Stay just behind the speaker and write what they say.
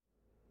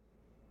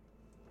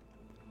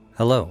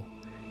Hello,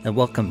 and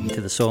welcome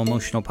to the So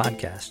Emotional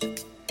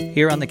podcast.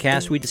 Here on the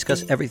cast, we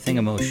discuss everything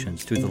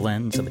emotions through the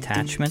lens of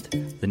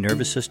attachment, the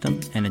nervous system,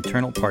 and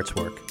internal parts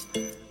work.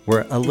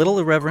 We're a little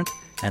irreverent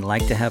and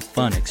like to have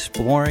fun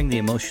exploring the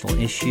emotional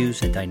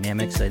issues and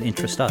dynamics that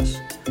interest us.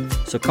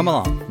 So come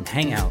along and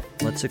hang out.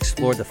 Let's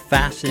explore the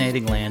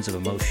fascinating lands of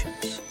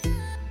emotions.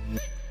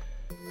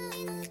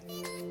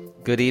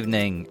 Good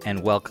evening,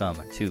 and welcome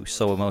to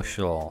So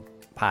Emotional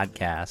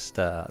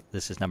podcast.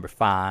 This is number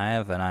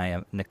 5, and I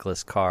am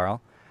Nicholas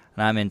Carl,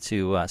 and I'm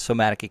into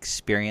somatic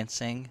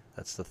experiencing.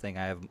 That's the thing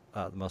I have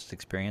the most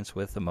experience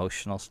with,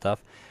 emotional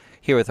stuff.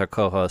 Here with our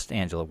co-host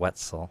Angela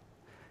Wetzel,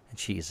 and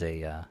she's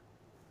a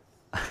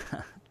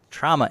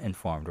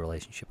trauma-informed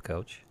relationship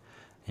coach,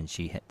 and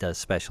she does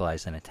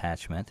specialize in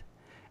attachment,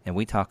 and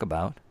we talk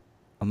about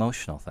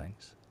emotional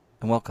things.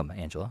 And welcome,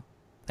 Angela.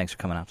 Thanks for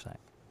coming out tonight.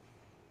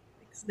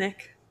 Thanks,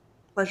 Nick.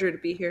 Pleasure to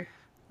be here.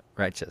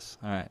 Righteous.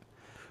 All right.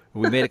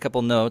 We made a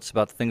couple notes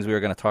about the things we were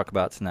going to talk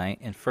about tonight.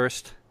 And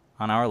first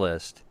on our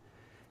list,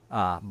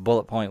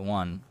 bullet point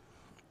 1.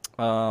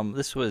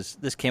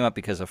 This came up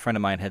because a friend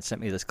of mine had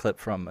sent me this clip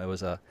from, it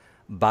was a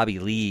Bobby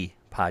Lee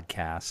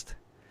podcast.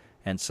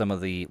 And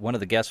one of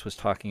the guests was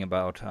talking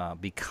about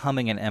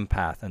becoming an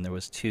empath, and there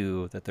was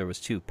two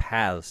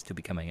paths to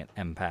becoming an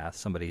empath.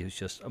 Somebody who's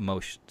just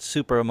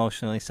super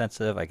emotionally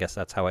sensitive. I guess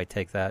that's how I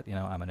take that.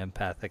 I'm an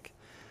empathic.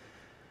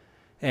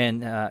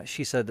 And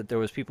she said that there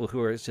was people who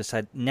were just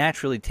had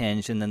naturally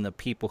tinged, and then the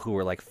people who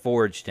were like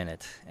forged in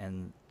it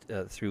and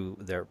through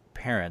their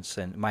parents.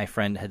 And my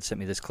friend had sent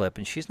me this clip,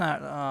 and she's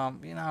not,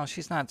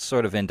 she's not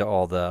sort of into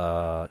all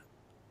the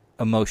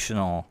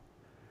emotional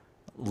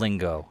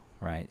lingo,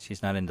 right?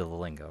 She's not into the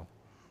lingo.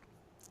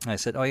 And I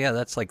said, oh yeah,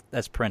 that's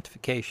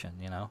parentification,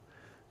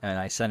 And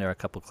I sent her a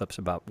couple clips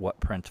about what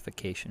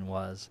parentification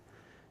was.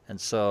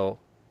 And so,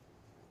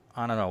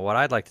 I don't know, what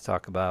I'd like to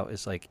talk about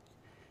is like,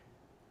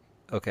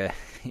 okay,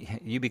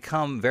 you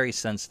become very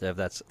sensitive.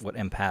 That's what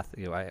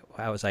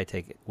how as I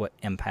take it, what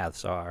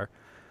empaths are.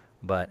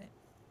 But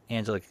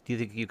Angela, do you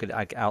think you could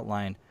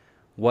outline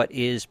what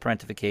is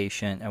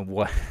parentification and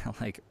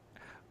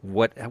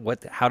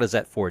how does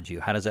that forge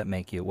you? How does that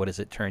make you? What does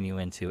it turn you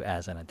into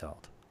as an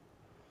adult?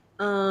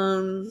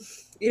 I'm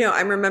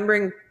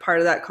remembering part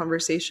of that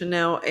conversation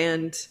now,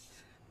 and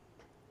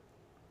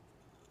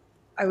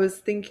I was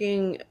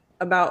thinking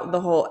about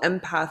the whole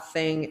empath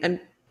thing.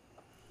 And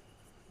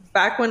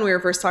back when we were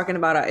first talking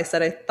about it, I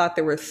said I thought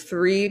there were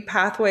 3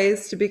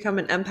 pathways to become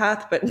an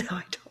empath, but now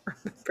I don't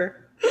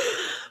remember.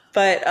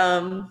 But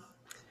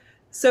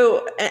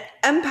so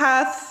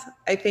empath,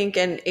 I think,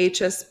 and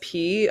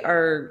HSP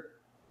are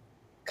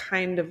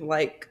kind of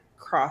like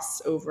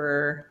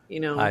crossover,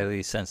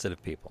 Highly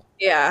sensitive people.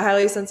 Yeah,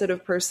 highly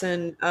sensitive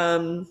person,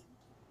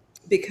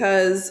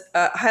 because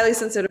a highly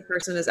sensitive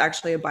person is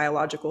actually a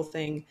biological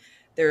thing.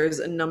 There's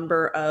a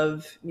number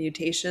of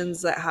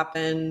mutations that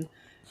happen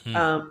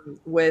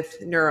with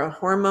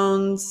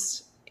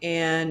neurohormones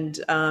and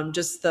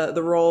just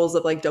the roles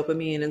of like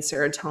dopamine and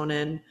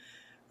serotonin.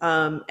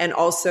 And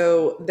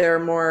also there are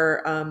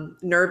more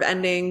nerve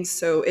endings.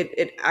 So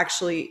it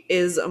actually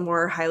is a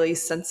more highly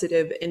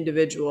sensitive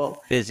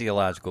individual.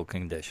 Physiological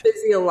condition.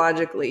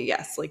 Physiologically,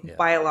 yes.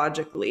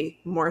 Biologically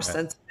more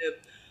sensitive,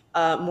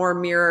 more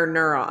mirror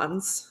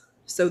neurons.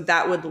 So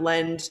that would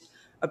lend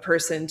a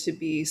person to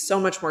be so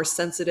much more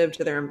sensitive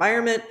to their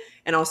environment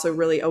and also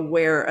really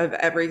aware of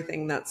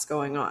everything that's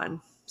going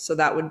on. So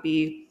that would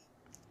be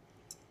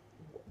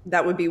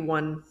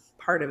one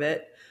part of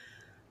it.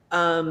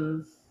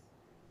 And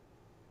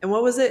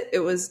what was it?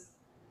 It was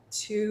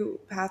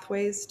 2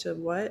 pathways to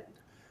what?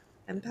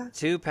 Empath?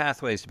 2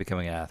 pathways to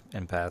becoming an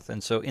empath.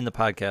 And so in the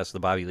podcast, the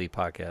Bobby Lee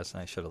podcast,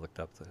 and I should have looked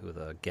up who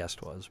the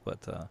guest was,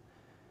 but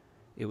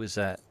it was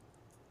that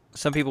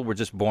some people were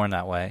just born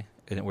that way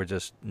and were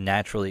just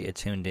naturally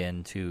attuned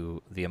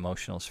into the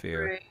emotional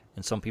sphere. Right.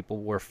 And some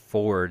people were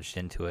forged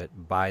into it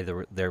by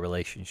their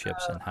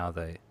relationships and how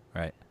they,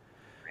 right?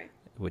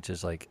 Which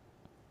is like,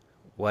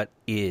 what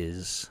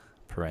is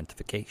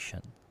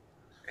parentification?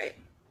 Right.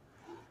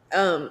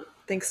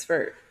 Thanks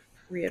for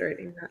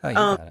reiterating that. Oh, you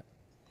got it.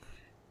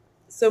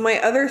 So my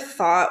other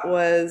thought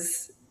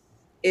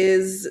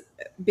is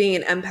being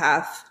an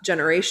empath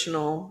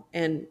generational,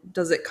 and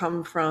does it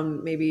come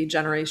from maybe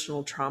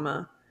generational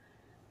trauma?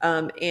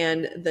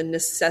 And the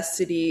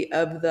necessity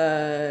of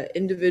the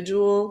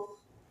individual,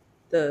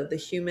 the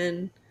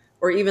human,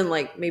 or even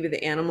like maybe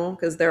the animal,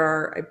 because there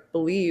are, I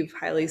believe,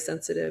 highly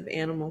sensitive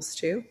animals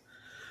too.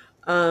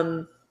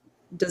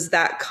 Does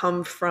that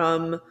come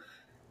from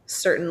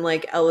certain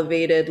like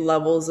elevated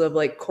levels of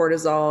like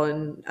cortisol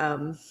and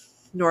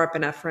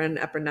norepinephrine,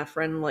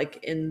 epinephrine,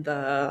 like in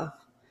the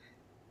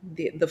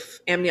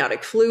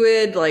amniotic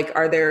fluid? Like,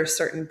 are there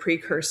certain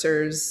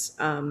precursors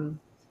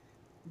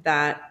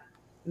that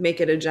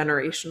make it a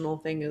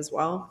generational thing as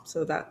well?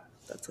 So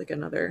that's like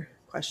another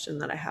question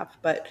that I have.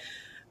 But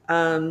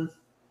to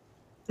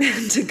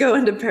go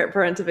into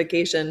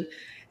parentification,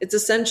 it's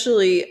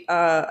essentially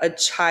a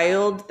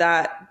child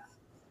that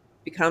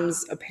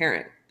becomes a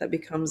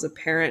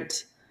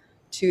parent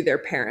to their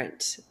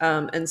parent.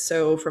 And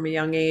so from a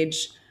young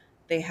age,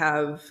 they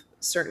have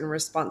certain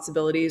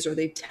responsibilities, or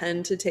they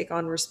tend to take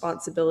on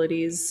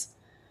responsibilities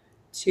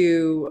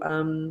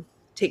to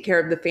take care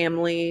of the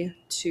family,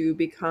 to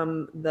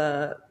become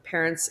the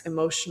parent's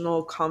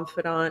emotional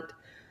confidant,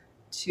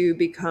 to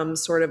become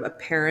sort of a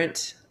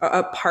parent,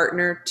 a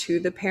partner to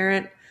the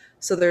parent.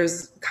 So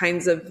there's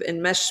kinds of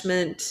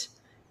enmeshment.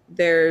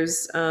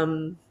 There's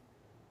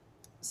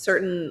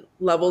certain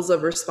levels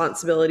of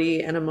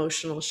responsibility and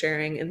emotional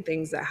sharing and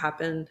things that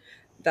happen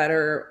that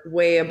are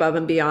way above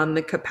and beyond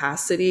the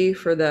capacity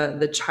for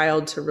the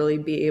child to really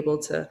be able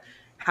to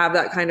have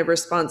that kind of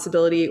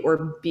responsibility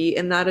or be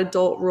in that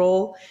adult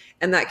role.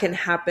 And that can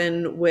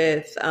happen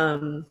with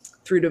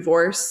through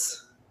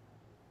divorce.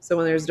 So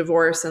when there's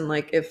divorce, and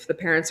like if the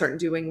parents aren't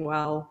doing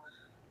well,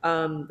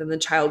 then the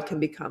child can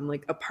become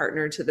like a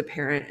partner to the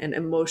parent and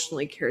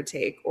emotionally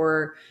caretake.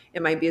 Or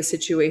it might be a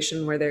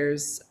situation where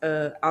there's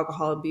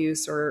alcohol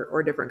abuse,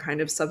 or different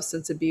kind of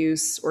substance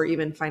abuse, or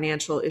even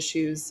financial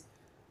issues,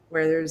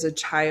 where there's a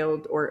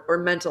child, or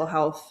mental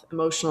health,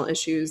 emotional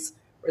issues,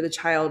 where the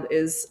child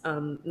is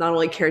not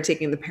only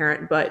caretaking the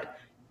parent, but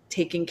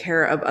taking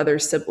care of other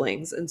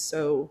siblings. And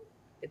so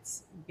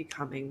it's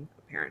becoming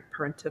a parent,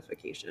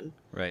 parentification.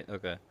 Right.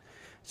 Okay.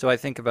 So I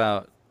think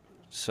about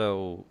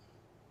so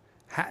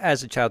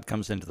as a child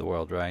comes into the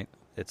world, right?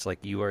 It's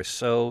like you are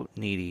so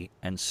needy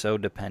and so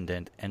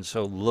dependent and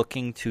so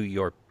looking to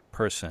your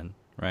person,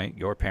 right?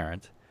 Your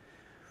parent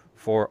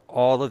for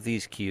all of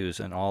these cues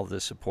and all of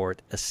the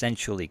support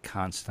essentially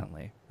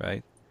constantly,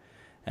 right?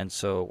 And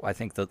so I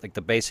think that like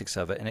the basics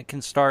of it, and it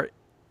can start,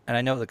 and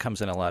I know that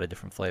comes in a lot of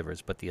different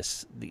flavors, but the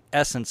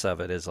essence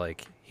of it is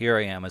like here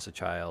I am as a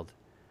child,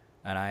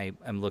 and I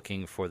am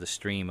looking for the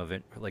stream of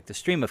it, like the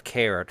stream of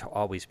care to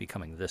always be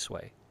coming this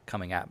way,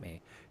 coming at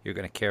me. You're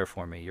going to care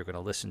for me. You're going to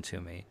listen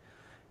to me.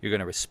 You're going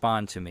to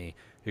respond to me.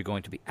 You're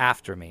going to be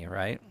after me,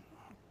 right?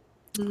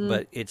 Mm-hmm.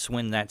 But it's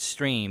when that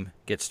stream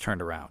gets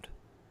turned around,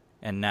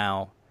 and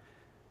now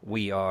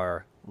we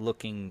are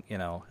looking.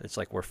 It's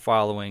like we're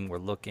following, we're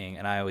looking,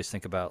 and I always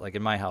think about like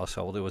in my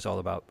household, it was all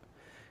about,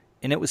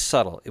 and it was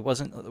subtle. It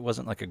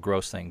wasn't like a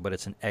gross thing, but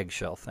it's an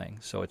eggshell thing.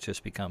 So it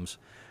just becomes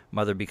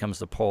mother becomes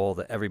the pole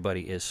that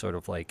everybody is sort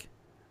of like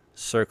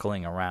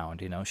circling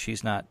around.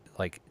 She's not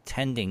like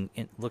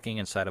looking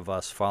inside of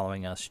us,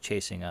 following us,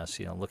 chasing us,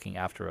 looking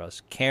after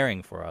us,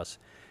 caring for us.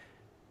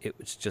 It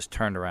was just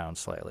turned around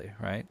slightly,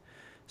 right?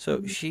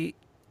 So she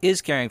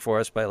is caring for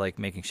us by like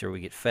making sure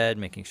we get fed,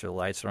 making sure the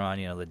lights are on,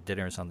 the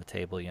dinner's on the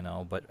table,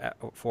 but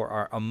for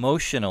our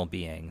emotional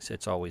beings,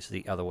 it's always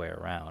the other way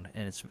around.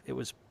 And it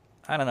was,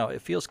 I don't know,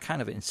 it feels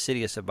kind of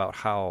insidious about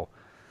how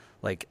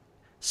like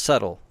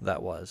subtle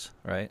that was,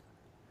 right?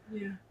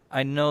 Yeah.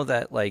 I know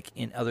that like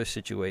in other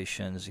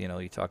situations,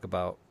 you talk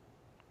about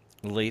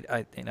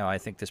I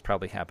think this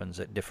probably happens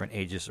at different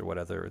ages or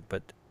whatever,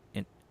 but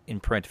in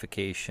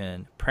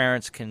parentification,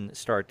 parents can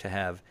start to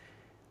have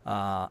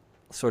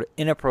sort of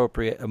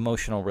inappropriate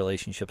emotional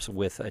relationships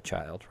with a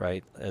child,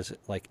 right? As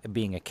like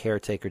being a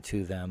caretaker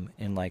to them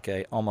in like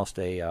a almost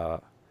a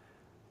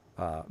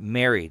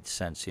married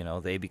sense.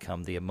 They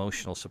become the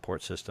emotional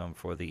support system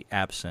for the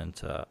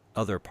absent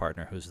other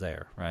partner who's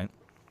there, right?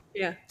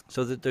 Yeah.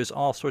 So that there's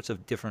all sorts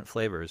of different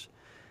flavors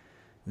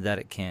that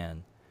it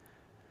can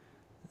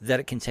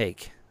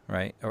take,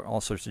 right, or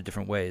all sorts of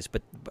different ways.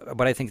 But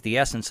I think the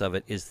essence of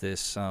it is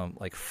this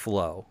like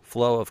flow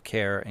of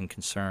care and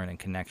concern and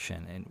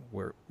connection, and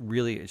where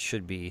really it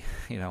should be,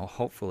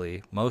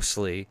 hopefully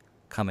mostly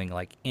coming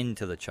like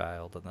into the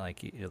child, and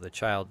like the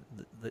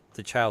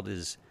child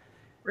is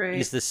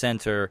Right. the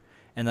center,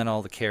 and then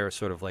all the care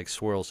sort of like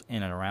swirls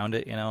in and around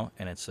it,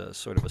 and it's a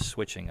sort of a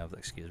switching of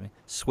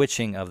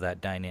that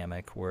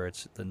dynamic where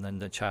then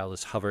the child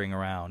is hovering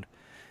around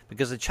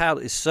because the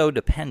child is so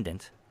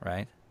dependent,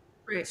 right?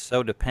 Right.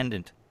 So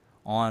dependent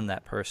on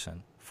that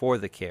person for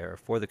the care,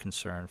 for the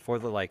concern, for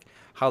the like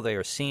how they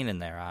are seen in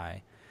their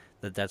eye,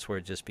 that's where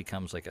it just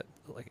becomes like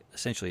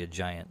essentially a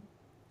giant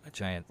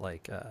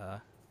like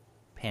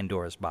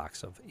Pandora's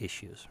box of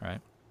issues, right?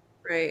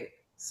 Right.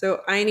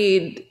 So I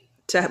need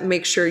to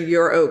make sure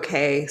you're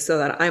okay so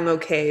that I'm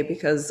okay,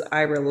 because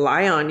I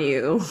rely on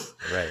you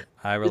Right.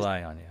 I to take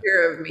rely on you.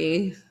 care of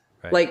me.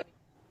 Right. Like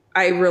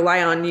I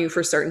rely on you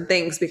for certain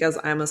things because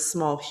I'm a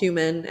small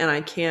human and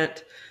I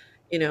can't,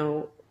 you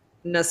know,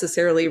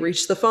 necessarily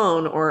reach the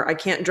phone, or I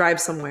can't drive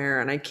somewhere,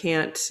 and I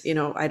can't,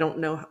 I don't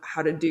know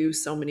how to do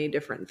so many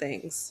different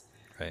things.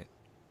 Right.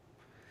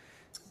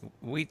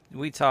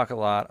 We talk a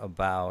lot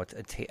about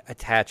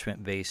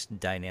attachment based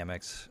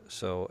dynamics.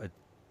 So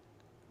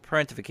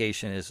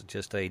parentification is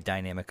just a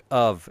dynamic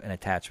of an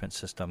attachment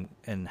system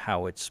and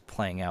how it's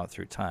playing out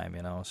through time.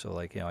 So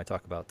like I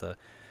talk about the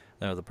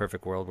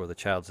perfect world where the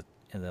child's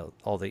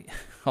all the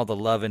all the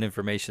love and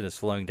information is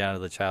flowing down to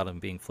the child and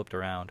being flipped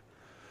around.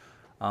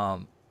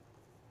 Um,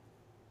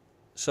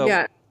 so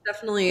Yeah,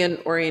 definitely an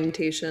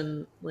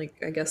orientation, like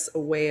I guess a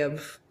way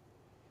of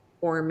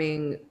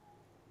forming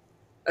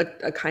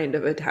a kind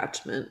of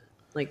attachment,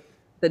 like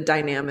the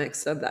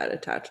dynamics of that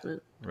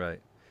attachment. right.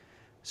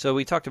 So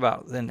we talked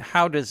about then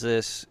how does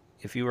this,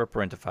 if you were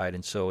parentified,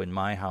 and so in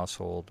my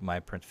household, my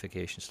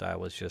parentification style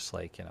was just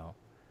like,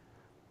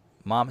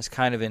 mom is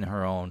kind of in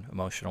her own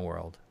emotional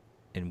world,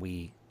 and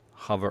we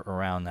hover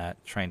around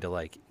that, trying to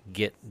like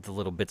get the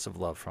little bits of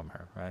love from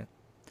her, right?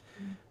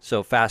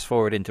 So fast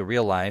forward into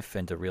real life,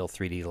 into real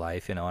 3D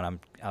life, and I'm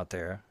out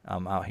there,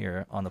 I'm out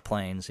here on the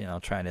plains,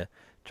 trying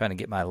to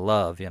get my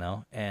love,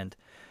 and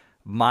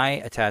my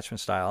attachment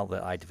style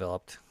that I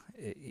developed,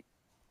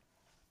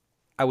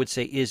 I would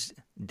say, is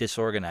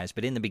disorganized.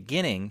 But in the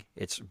beginning,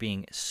 it's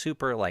being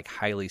super like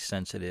highly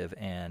sensitive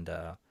and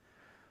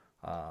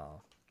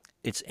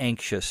it's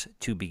anxious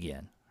to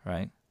begin,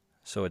 right?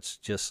 So it's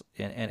just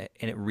and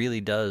it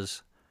really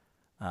does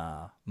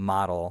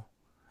model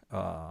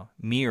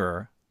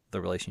mirror the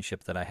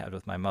relationship that I had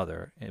with my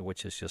mother,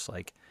 which is just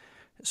like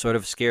sort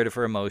of scared of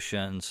her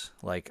emotions.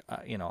 Like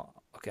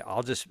okay,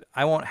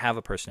 I won't have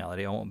a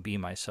personality. I won't be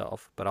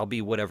myself, but I'll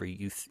be whatever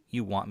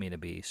you want me to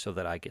be, so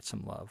that I get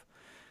some love.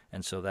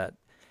 And so that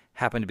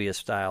happened to be a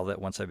style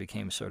that once I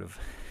became sort of,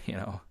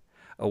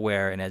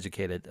 aware and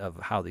educated of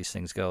how these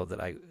things go,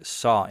 that I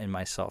saw in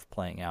myself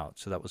playing out.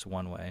 So that was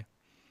one way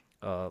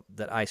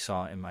that I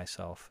saw in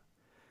myself,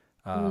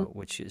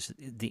 which is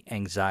the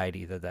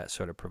anxiety that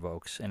sort of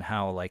provokes, and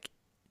how like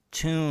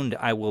tuned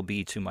I will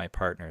be to my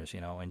partners,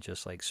 and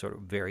just like sort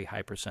of very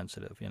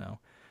hypersensitive,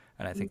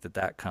 And I think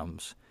that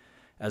comes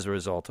as a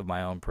result of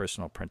my own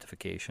personal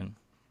parentification.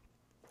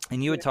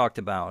 And you had talked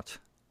about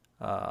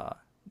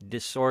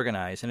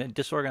disorganized, and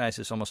disorganized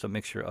is almost a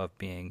mixture of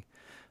being.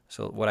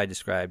 So what I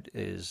described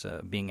is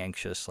being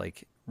anxious,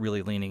 like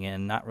really leaning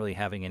in, not really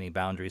having any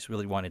boundaries,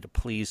 really wanting to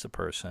please the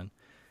person,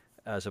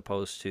 as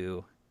opposed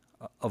to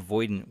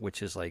avoidant,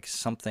 which is like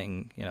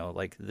something,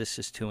 like this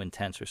is too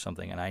intense or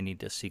something, and I need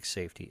to seek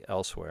safety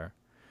elsewhere.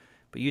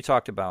 But you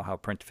talked about how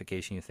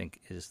parentification, you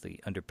think, is the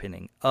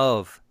underpinning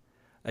of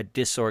a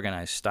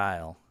disorganized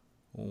style.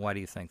 Why do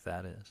you think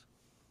that is?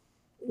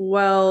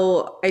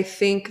 Well, I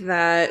think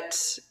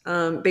that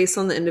based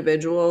on the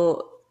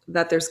individual,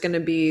 that there's going to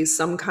be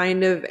some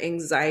kind of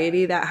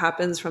anxiety that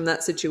happens from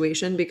that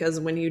situation, because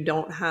when you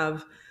don't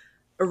have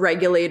a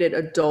regulated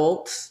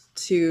adult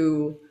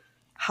to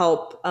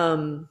help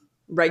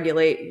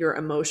regulate your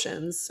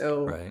emotions,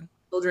 so Right.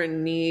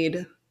 children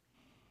need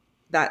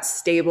that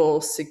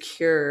stable,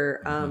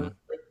 secure, Mm-hmm.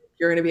 like,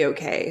 you're going to be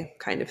okay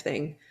kind of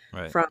thing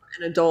Right. from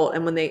an adult.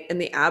 And when they, in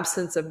the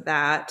absence of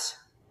that,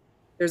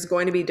 there's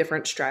going to be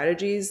different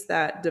strategies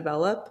that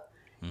develop,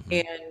 Mm-hmm.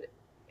 and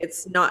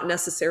it's not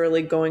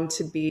necessarily going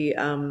to be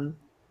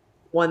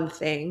one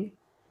thing.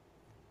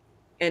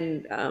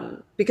 And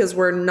because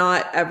we're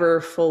not ever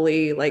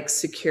fully like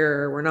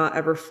secure, we're not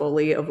ever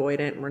fully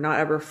avoidant, we're not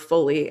ever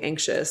fully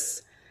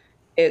anxious.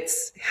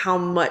 It's how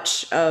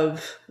much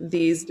of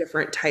these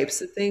different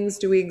types of things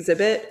do we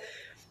exhibit,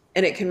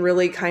 and it can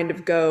really kind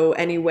of go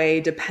any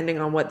way depending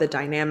on what the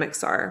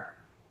dynamics are.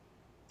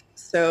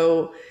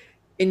 So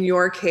in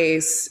your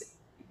case,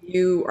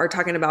 you are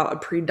talking about a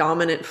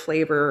predominant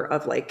flavor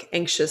of like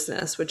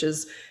anxiousness, which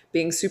is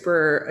being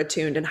super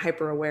attuned and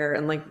hyper aware,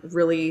 and like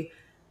really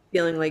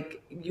feeling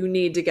like you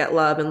need to get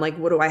love, and like,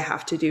 what do I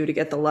have to do to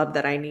get the love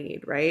that I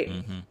need? Right.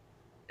 Mm-hmm.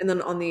 And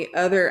then on the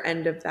other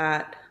end of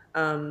that,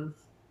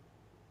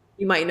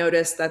 you might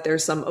notice that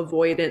there's some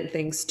avoidant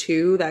things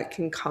too that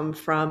can come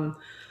from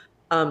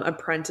a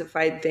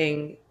parentified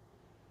thing,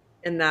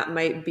 and that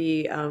might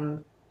be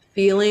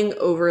feeling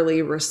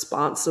overly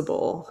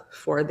responsible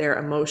for their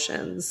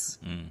emotions,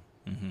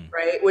 Mm-hmm.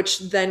 right? Which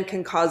then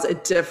can cause a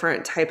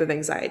different type of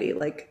anxiety.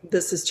 Like,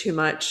 this is too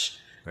much.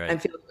 I'm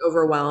Right. feeling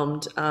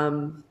overwhelmed.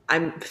 I'm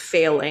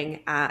failing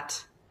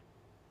at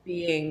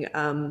being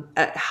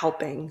at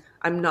helping.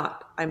 I'm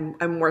not.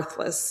 I'm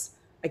worthless.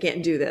 I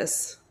can't do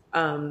this.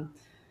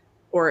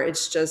 Or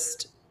it's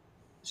just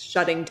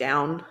shutting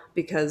down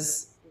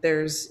because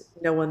there's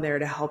no one there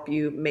to help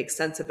you make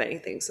sense of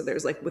anything. So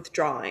there's like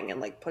withdrawing and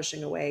like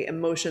pushing away.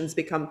 Emotions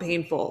become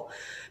painful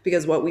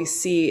because what we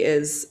see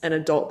is an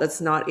adult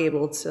that's not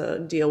able to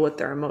deal with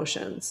their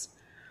emotions.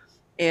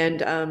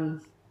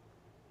 And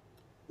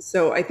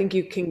so I think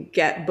you can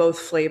get both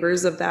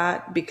flavors of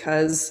that,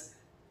 because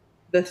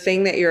the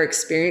thing that you're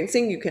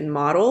experiencing, you can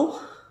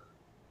model.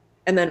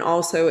 And then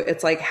also,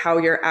 it's like how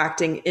you're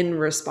acting in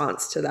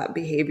response to that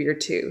behavior,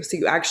 too. So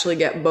you actually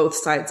get both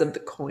sides of the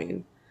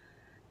coin.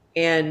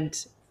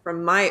 And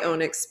from my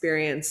own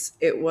experience,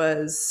 it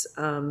was,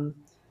 I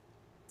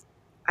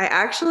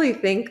actually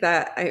think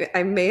that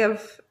I may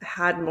have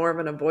had more of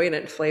an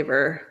avoidant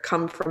flavor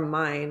come from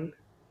mine,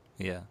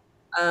 Yeah.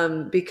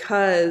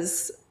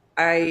 because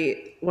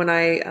when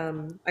I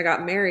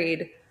got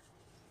married,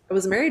 I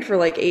was married for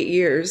like 8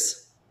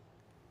 years.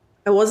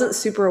 I wasn't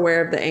super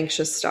aware of the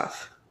anxious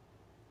stuff.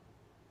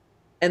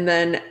 And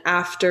then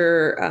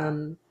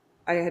after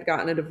I had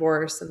gotten a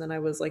divorce, and then I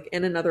was like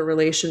in another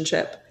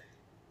relationship,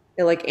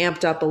 it like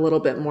amped up a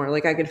little bit more.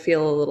 Like, I could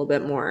feel a little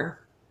bit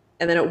more.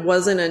 And then it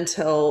wasn't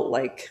until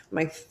like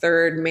my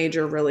third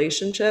major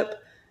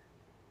relationship,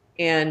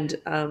 and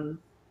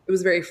it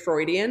was very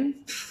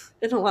Freudian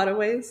in a lot of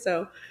ways.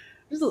 So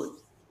just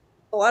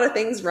a lot of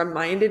things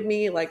reminded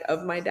me like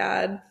of my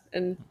dad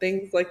and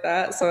things like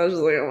that. So I was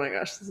just like, oh my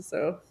gosh, this is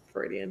so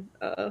Freudian,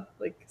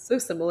 like so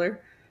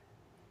similar.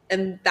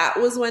 And that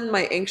was when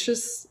my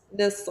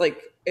anxiousness like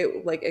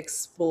it like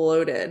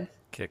exploded.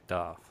 Kicked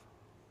off.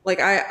 Like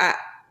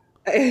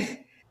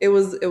it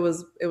was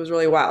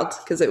really wild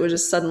because it was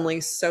just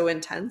suddenly so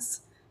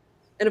intense.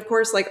 And of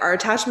course, like our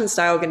attachment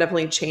style can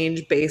definitely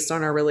change based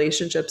on our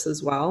relationships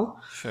as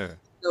well. Sure.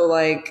 So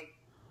like,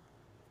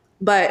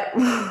 but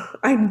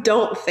I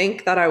don't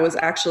think that I was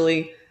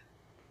actually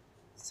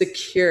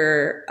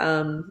secure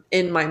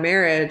in my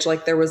marriage.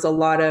 Like there was a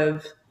lot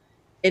of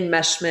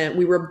enmeshment.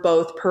 We were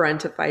both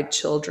parentified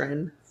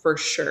children for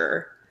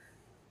sure.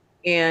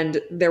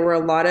 And there were a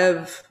lot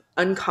of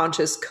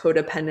unconscious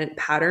codependent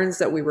patterns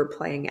that we were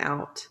playing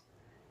out.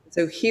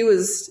 So he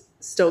was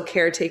still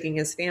caretaking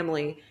his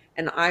family,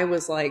 and I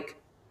was like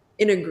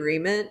in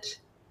agreement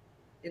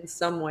in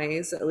some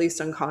ways, at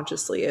least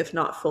unconsciously, if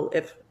not full,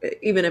 if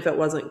even if it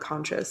wasn't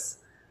conscious,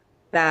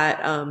 that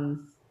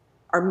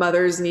our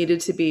mothers needed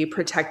to be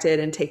protected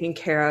and taken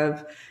care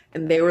of,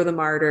 and they were the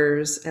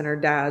martyrs, and our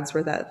dads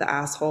were the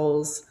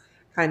assholes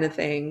kind of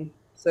thing.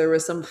 So there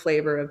was some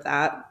flavor of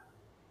that.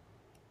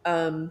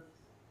 Um,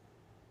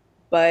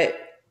 but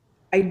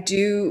I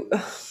do.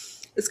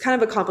 It's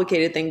kind of a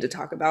complicated thing to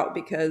talk about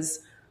because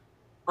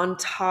on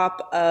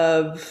top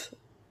of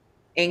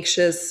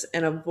anxious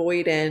and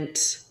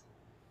avoidant,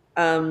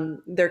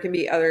 there can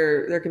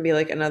be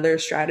like another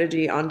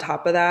strategy on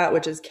top of that,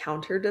 which is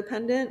counter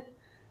dependent,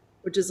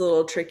 which is a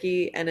little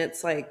tricky. And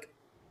it's like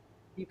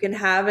you can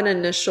have an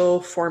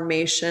initial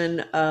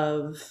formation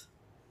of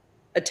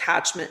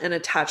attachment and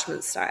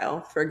attachment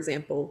style. For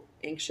example,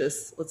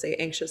 anxious, let's say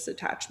anxious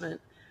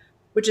attachment,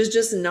 which is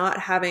just not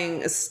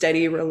having a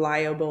steady,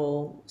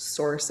 reliable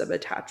source of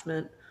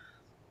attachment.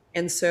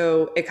 And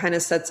so it kind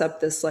of sets up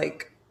this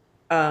like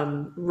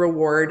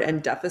reward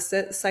and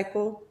deficit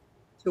cycle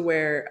to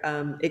where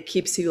it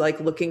keeps you like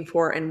looking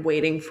for and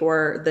waiting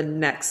for the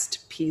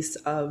next piece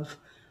of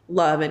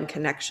love and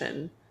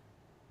connection.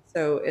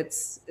 So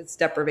it's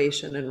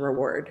deprivation and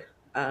reward,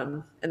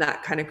 and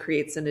that kind of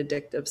creates an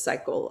addictive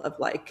cycle of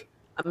like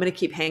I'm going to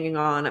keep hanging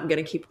on, I'm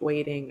going to keep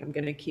waiting, I'm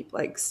going to keep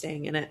like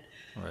staying in it.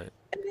 Right.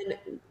 And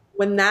then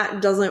when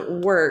that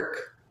doesn't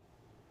work,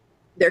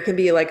 there can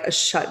be like a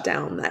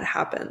shutdown that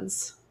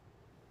happens.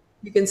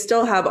 You can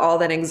still have all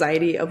that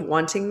anxiety of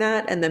wanting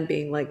that and then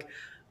being like,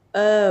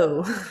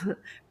 oh,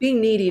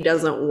 being needy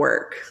doesn't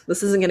work.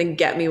 This isn't going to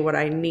get me what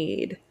I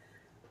need.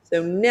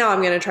 So now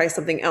I'm going to try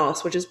something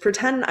else, which is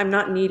pretend I'm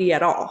not needy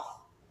at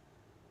all.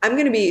 I'm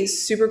going to be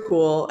super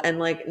cool and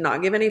like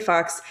not give any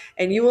fucks.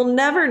 And you will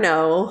never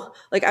know.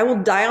 Like, I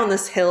will die on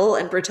this hill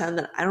and pretend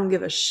that I don't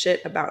give a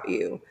shit about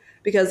you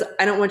because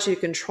I don't want you to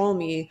control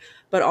me.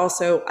 But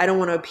also, I don't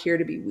want to appear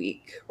to be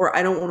weak or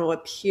I don't want to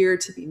appear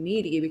to be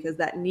needy because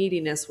that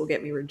neediness will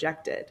get me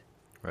rejected.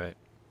 Right.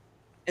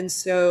 And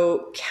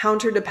so,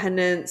 counter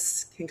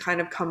dependence can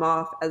kind of come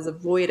off as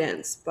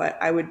avoidance, but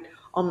I would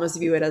almost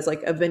view it as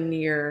like a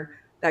veneer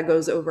that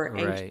goes over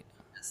Right.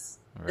 anxiousness.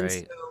 And so,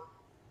 Right.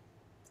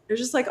 there's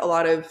just like a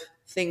lot of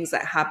things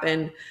that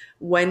happen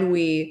when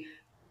we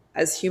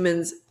as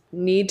humans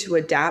need to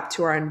adapt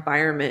to our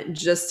environment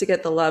just to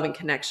get the love and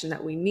connection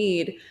that we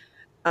need.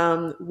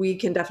 We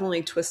can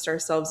definitely twist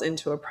ourselves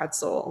into a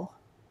pretzel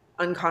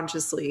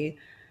unconsciously,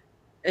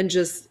 and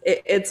just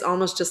it's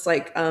almost just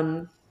like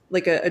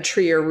a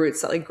tree or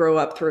roots that like grow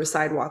up through a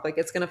sidewalk. Like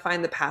it's going to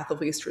find the path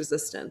of least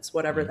resistance,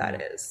 whatever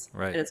that is,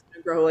 Right. and it's going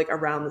to grow like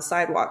around the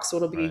sidewalk.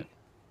 So Right.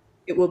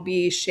 it will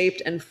be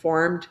shaped and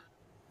formed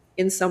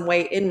in some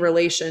way in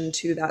relation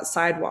to that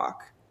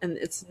sidewalk. And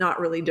it's not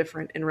really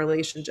different in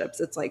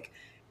relationships. It's like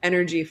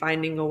energy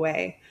finding a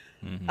way.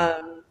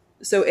 Mm-hmm.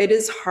 So it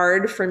is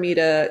hard for me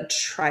to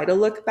try to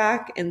look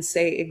back and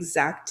say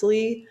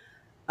exactly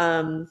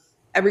um,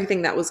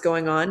 everything that was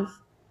going on.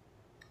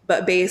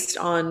 But based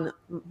on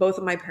both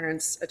of my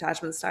parents'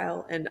 attachment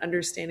style and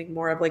understanding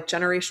more of like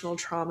generational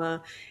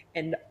trauma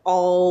and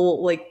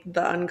all like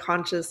the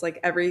unconscious, like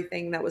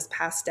everything that was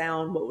passed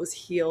down, what was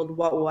healed,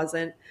 what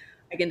wasn't,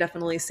 I can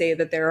definitely say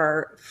that there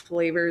are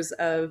flavors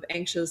of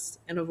anxious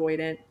and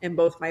avoidant in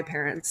both my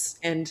parents.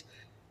 And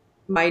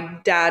my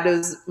dad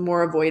is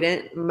more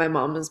avoidant, my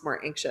mom is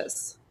more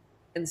anxious.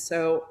 And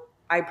so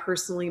I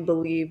personally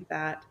believe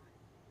that,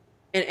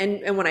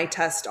 and when I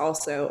test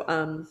also,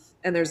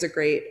 and there's a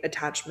great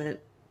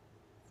attachment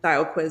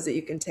style quiz that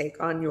you can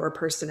take on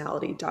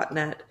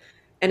yourpersonality.net.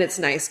 And it's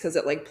nice because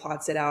it like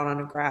plots it out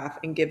on a graph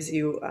and gives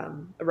you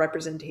a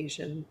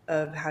representation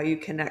of how you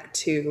connect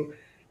to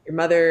your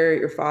mother,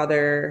 your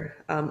father,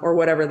 or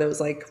whatever those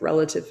like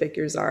relative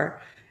figures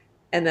are,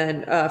 and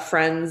then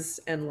friends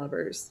and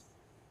lovers.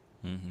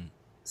 Mm-hmm.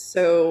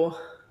 So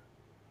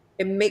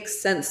it makes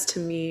sense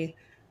to me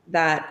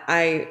that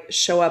I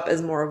show up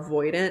as more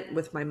avoidant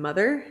with my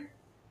mother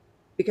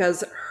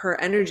because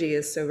her energy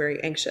is so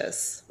very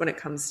anxious when it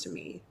comes to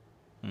me.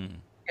 Mm-hmm.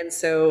 And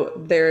so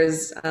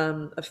there's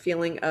a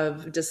feeling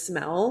of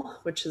dismell,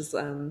 which is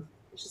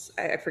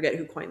I forget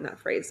who coined that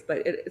phrase,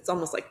 but it's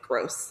almost like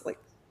gross, like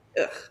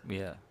ugh.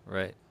 Yeah.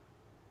 Right.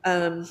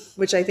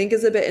 which I think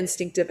is a bit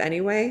instinctive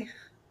anyway.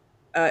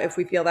 If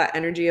we feel that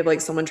energy of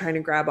like someone trying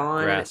to grab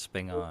on and it's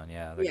Grasping on,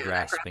 yeah, the yeah, that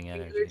grasping grasping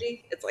energy.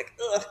 energy, it's like,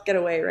 ugh, get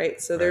away,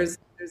 right? So Right.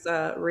 there's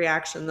a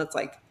reaction that's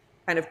like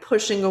kind of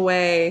pushing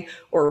away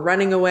or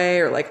running away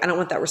or like I don't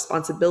want that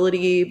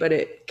responsibility, but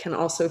it can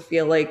also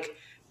feel like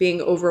being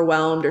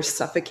overwhelmed or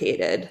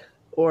suffocated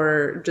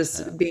or Yeah.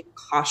 just being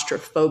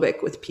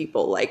claustrophobic with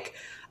people. Like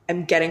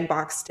I'm getting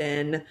boxed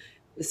in.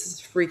 This is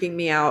freaking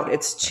me out.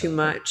 It's too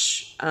Right.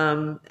 much.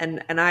 And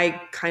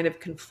I kind of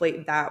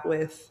conflate that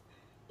with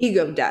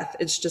ego death.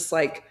 It's just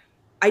like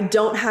I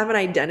don't have an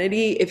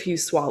identity if you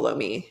swallow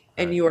me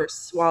and Right. you are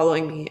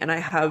swallowing me and I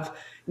have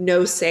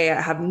no say, I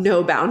have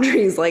no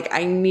boundaries. Like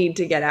I need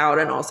to get out.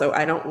 And also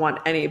I don't want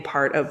any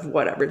part of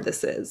whatever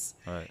this is.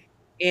 Right.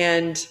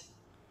 And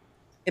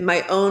in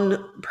my own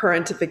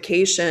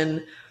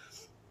parentification,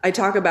 I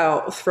talk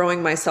about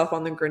throwing myself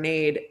on the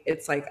grenade.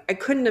 It's like I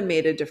couldn't have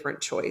made a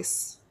different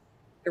choice.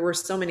 There were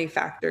so many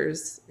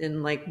factors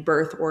in like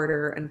birth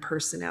order and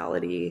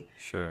personality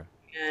Sure.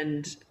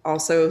 and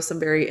also some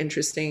very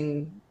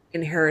interesting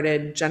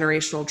inherited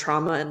generational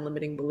trauma and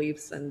limiting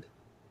beliefs. And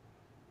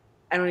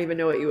I don't even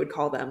know what you would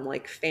call them,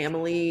 like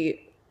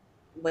family,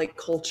 like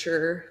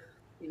culture,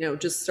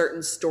 just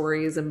certain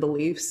stories and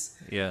beliefs.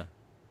 Yeah.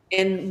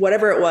 And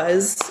whatever it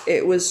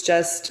was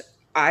just,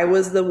 I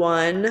was the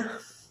one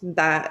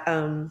that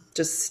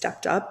just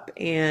stepped up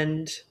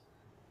and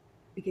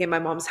became my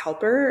mom's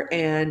helper.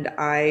 And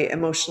I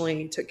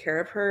emotionally took care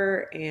of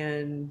her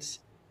and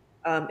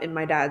in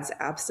my dad's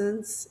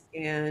absence.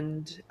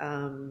 And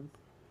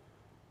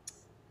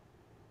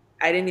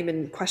I didn't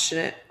even question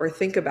it or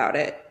think about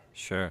it.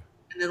 Sure.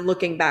 And then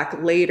looking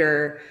back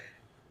later,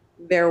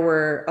 there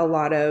were a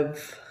lot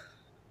of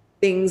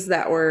things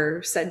that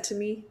were said to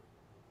me,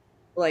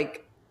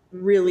 like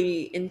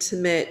really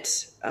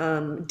intimate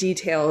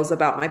details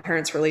about my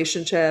parents'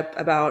 relationship,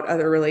 about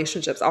other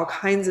relationships, all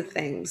kinds of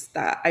things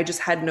that I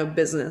just had no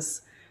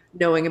business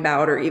knowing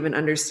about or even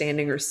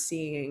understanding or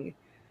seeing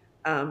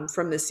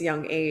from this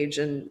young age.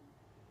 And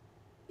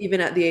even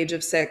at the age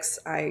of 6,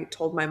 I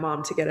told my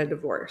mom to get a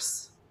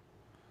divorce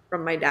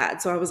from my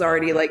dad. So I was Wow.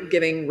 already like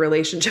giving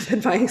relationship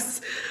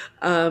advice.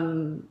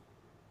 Um,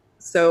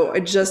 so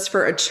just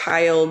for a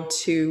child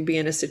to be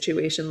in a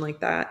situation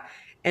like that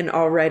and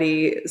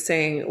already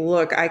saying,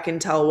 look, I can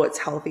tell what's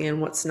healthy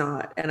and what's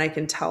not. And I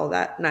can tell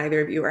that neither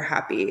of you are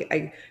happy.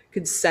 I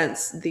could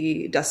sense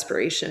the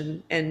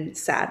desperation and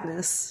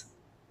sadness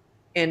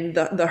and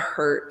the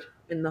hurt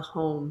in the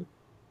home.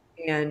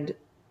 And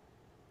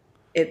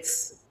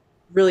it's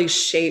really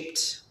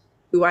shaped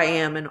who I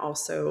am and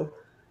also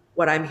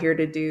what I'm here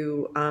to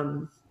do,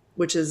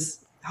 which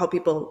is help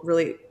people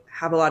really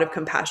have a lot of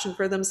compassion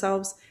for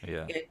themselves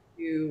Yeah. and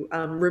to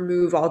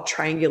remove all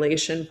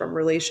triangulation from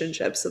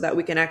relationships so that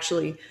we can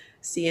actually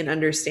see and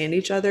understand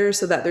each other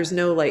so that there's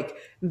no like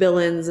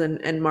villains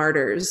and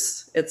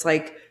martyrs. It's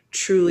like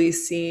truly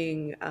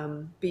seeing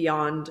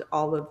beyond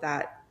all of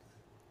that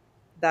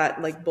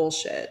like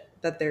bullshit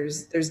that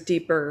there's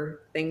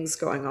deeper things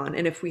going on,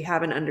 and if we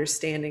have an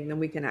understanding then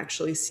we can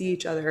actually see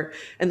each other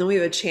and then we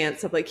have a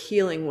chance of like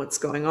healing what's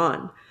going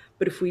on.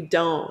 But if we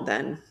don't,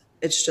 then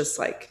it's just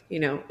like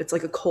it's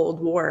like a cold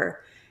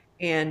war,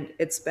 and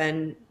it's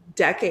been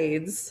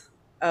decades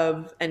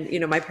of, and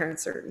my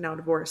parents are now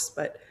divorced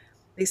but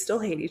they still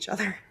hate each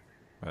other.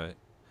 Right.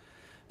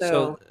 So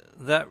So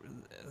that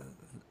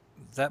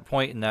that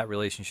point in that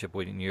relationship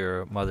when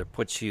your mother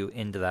puts you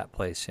into that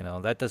place,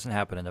 that doesn't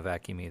happen in a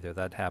vacuum either.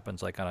 That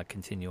happens like on a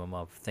continuum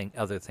of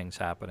other things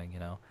happening.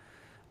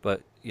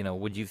 But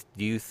do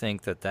you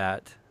think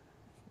that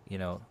you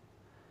know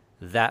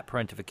that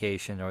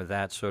parentification or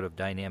that sort of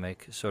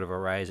dynamic sort of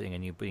arising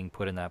and you being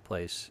put in that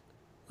place,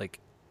 like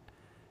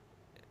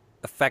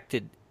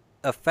affected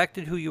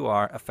who you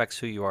are, affects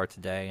who you are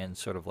today, and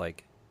sort of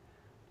like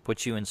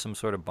puts you in some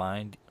sort of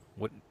bind?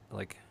 What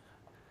like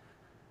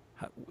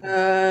how,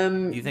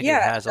 do you think it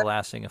yeah, has a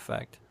lasting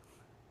effect?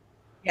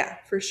 yeah,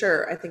 for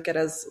sure. I think it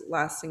has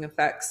lasting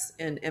effects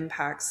and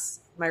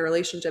impacts my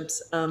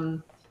relationships.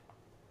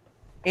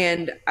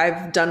 And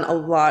I've done a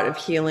lot of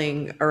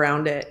healing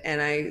around it,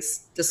 and I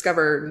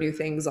discover new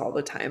things all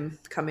the time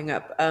coming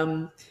up.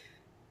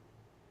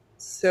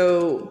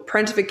 So,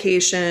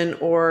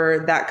 parentification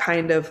or that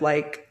kind of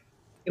like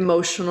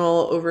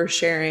emotional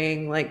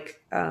oversharing, like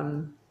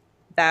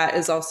that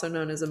is also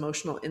known as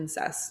emotional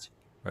incest.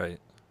 Right.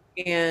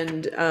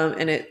 And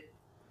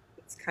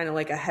it's kind of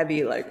like a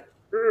heavy, like,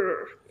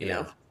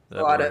 Yeah. a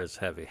That lot of. word is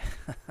heavy.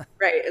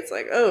 Right. It's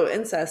like, oh,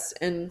 incest.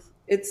 And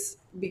it's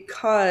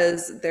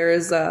because there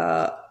is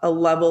a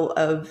level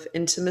of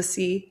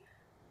intimacy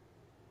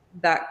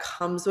that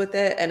comes with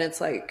it. And it's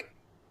like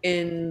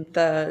in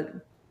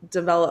the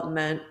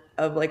development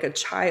of like a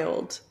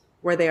child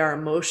where they are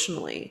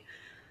emotionally,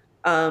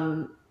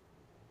 um,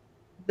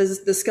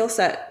 the skill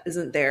set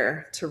isn't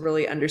there to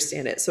really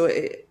understand it. So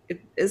it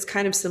is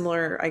kind of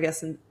similar, I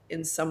guess,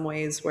 in some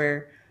ways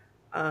where,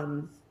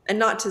 and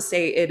not to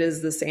say it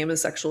is the same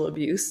as sexual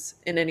abuse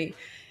in any,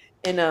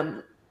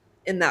 in,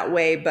 in that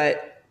way,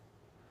 but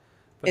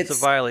But it's a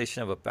it's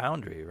violation of a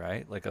boundary,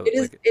 right?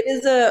 it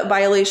is a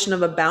violation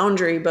of a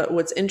boundary, but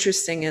what's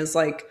interesting is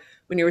like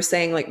when you were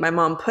saying like my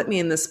mom put me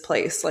in this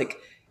place, like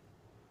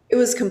it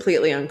was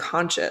completely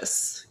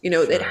unconscious. You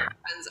know, it Sure.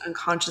 happens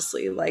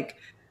unconsciously. Like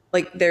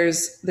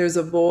there's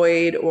a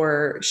void,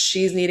 or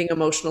she's needing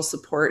emotional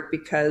support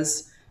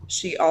because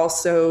she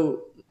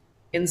also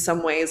in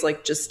some ways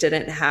like just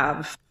didn't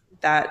have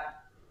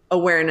that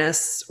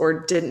awareness,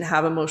 or didn't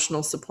have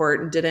emotional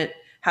support, and didn't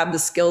have the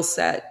skill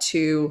set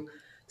to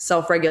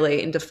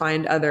self-regulate and to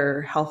find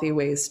other healthy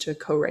ways to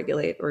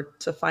co-regulate, or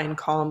to find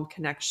calm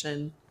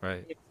connection,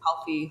 Right.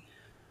 healthy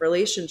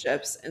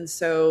relationships. And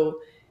so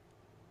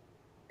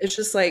it's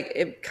just like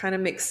it kind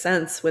of makes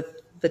sense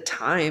with the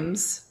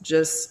times,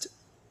 just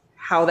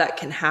how that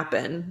can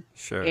happen.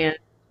 Sure. And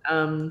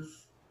um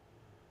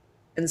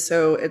and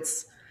so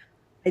it's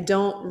I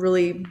don't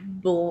really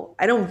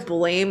I don't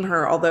blame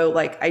her, although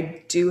like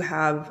I do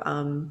have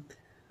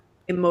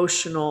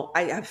emotional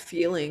I have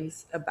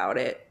feelings about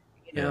it.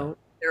 You Yeah. know,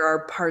 there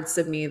are parts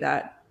of me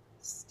that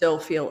still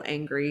feel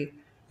angry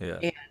Yeah.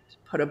 and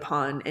put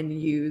upon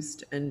and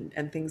used, and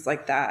things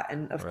like that.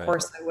 And of Right.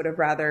 course I would have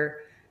rather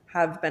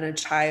have been a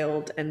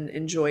child and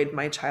enjoyed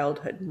my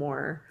childhood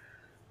more.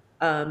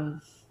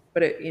 um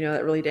but it, you know,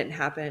 that really didn't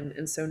happen.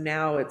 And so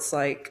now it's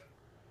like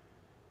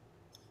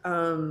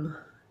um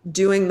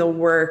doing the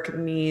work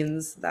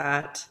means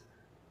that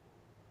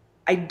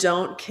I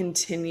don't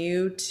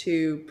continue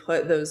to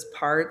put those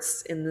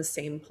parts in the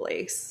same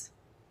place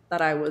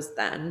that I was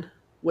then,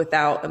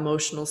 without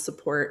emotional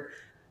support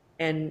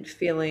and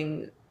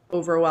feeling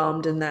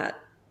overwhelmed in that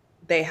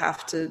they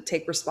have to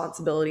take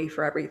responsibility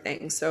for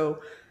everything.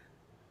 So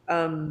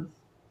um,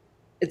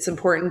 it's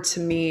important to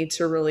me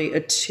to really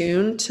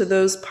attune to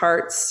those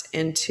parts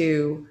and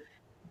to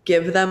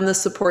give them the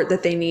support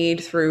that they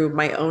need through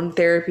my own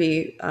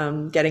therapy,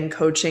 getting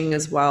coaching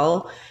as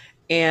well,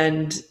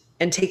 and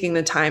taking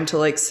the time to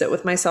like sit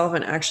with myself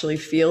and actually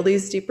feel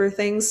these deeper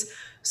things,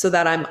 so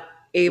that I'm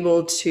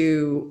able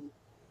to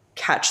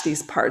catch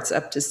these parts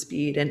up to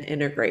speed and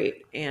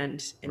integrate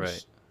and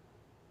Right.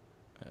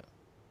 Yeah.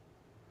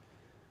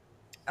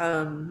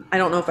 I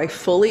don't know if I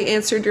fully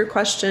answered your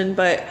question,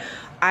 but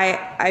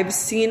I've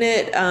seen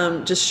it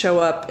just show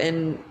up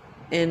in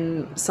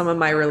some of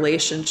my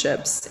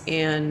relationships,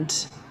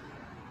 and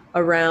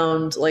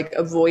around like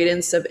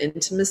avoidance of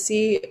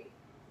intimacy,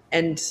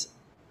 and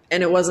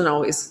and it wasn't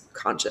always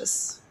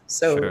conscious.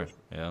 So Sure.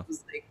 Yeah. I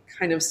was like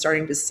kind of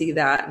starting to see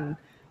that,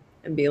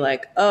 and be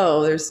like,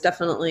 oh, there's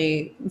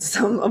definitely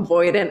some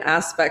avoidant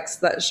aspects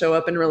that show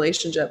up in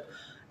relationship,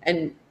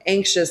 and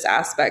anxious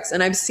aspects,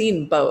 and I've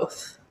seen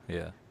both.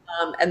 Yeah.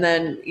 And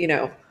then, you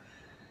know,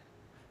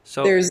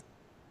 So, there's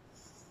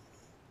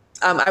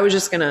I was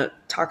just going to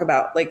talk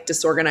about like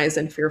disorganized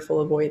and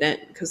fearful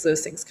avoidant, because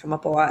those things come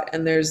up a lot,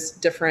 and there's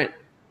different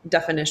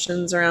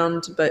definitions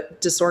around,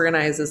 but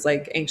disorganized is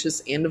like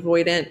anxious and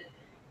avoidant.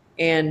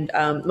 And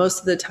most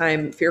of the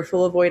time,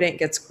 fearful avoidant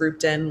gets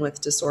grouped in with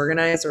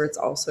disorganized, or it's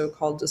also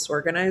called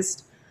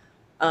disorganized.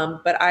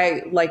 But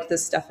I like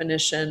this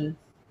definition,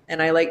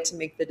 and I like to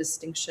make the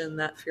distinction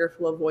that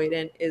fearful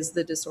avoidant is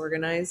the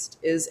disorganized,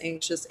 is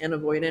anxious and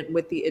avoidant,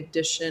 with the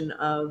addition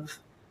of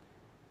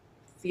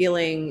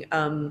feeling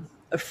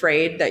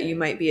afraid that you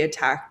might be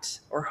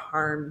attacked or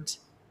harmed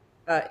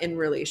in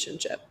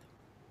relationship,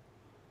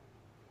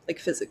 like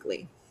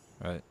physically,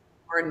 right.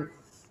 or in,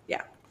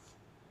 yeah.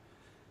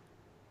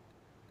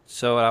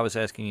 So I was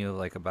asking you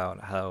like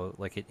about how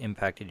like it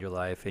impacted your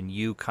life, and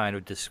you kind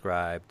of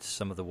described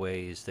some of the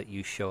ways that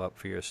you show up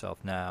for yourself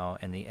now,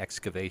 and the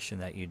excavation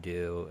that you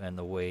do, and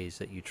the ways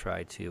that you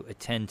try to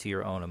attend to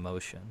your own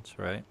emotions,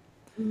 right?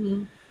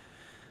 Mm-hmm.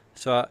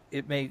 So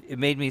it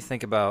made me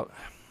think about,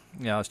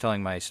 I was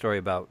telling my story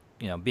about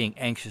being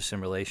anxious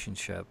in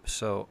relationship.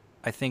 So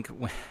I think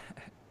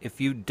if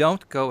you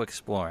don't go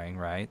exploring,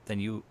 right, then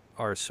you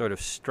are sort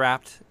of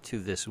strapped to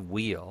this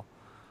wheel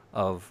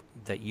of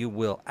that you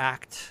will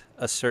act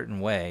a certain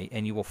way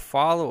and you will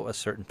follow a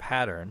certain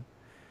pattern.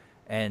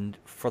 And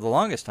for the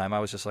longest time, I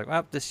was just like,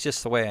 well, this is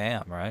just the way I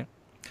am, right?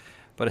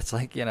 But it's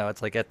like,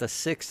 it's like at the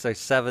sixth or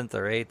seventh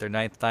or eighth or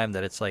ninth time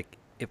that it's like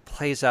it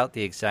plays out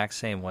the exact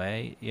same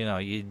way.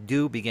 You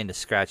do begin to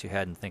scratch your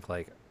head and think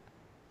like,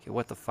 okay,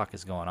 what the fuck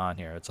is going on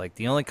here? It's like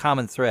the only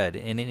common thread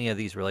in any of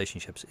these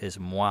relationships is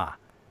moi.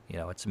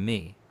 It's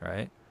me,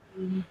 right?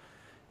 Mm-hmm.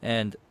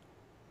 And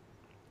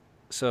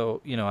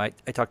so, I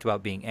talked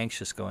about being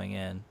anxious going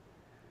in,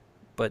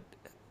 but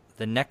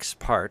the next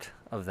part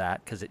of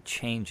that, because it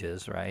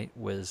changes, right,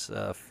 was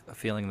a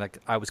feeling like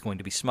I was going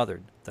to be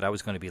smothered, that I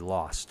was going to be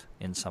lost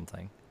in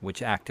something,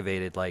 which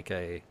activated like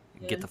a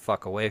get Yeah. the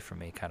fuck away from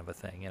me kind of a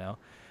thing. Yeah.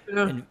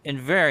 And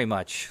very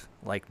much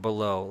like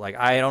below, like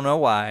I don't know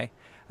why,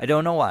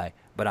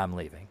 but I'm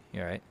leaving,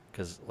 right?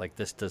 Because like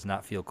this does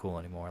not feel cool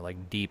anymore.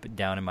 Like deep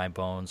down in my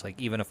bones,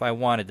 like even if I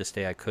wanted to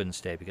stay, I couldn't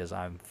stay because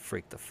I'm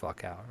freaked the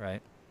fuck out,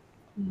 right?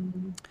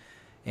 Mm-hmm.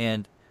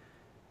 And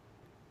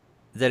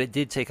that it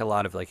did take a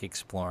lot of like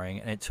exploring,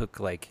 and it took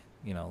like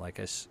like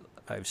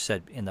I've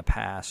said in the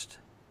past,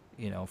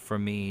 for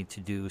me to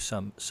do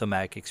some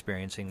somatic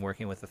experiencing,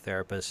 working with a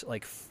therapist,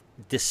 like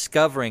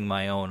discovering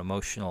my own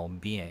emotional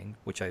being,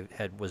 which I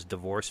was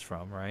divorced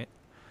from, right?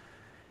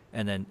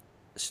 And then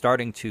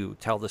starting to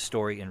tell the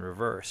story in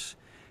reverse.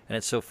 And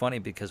it's so funny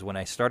because when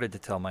I started to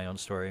tell my own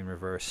story in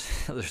reverse,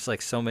 there's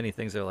like so many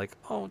things that are like,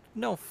 oh,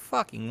 no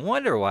fucking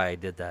wonder why I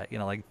did that.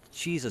 Like,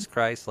 Jesus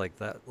Christ, like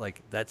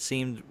that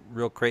seemed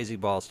real crazy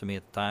balls to me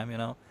at the time,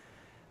 Mhm.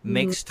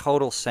 makes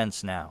total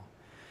sense now.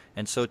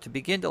 And so to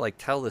begin to like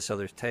tell this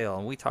other tale,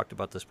 and we talked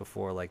about this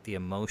before, like the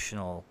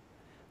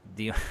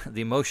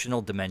the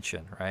emotional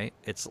dimension, right?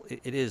 It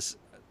is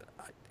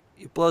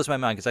it blows my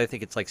mind because I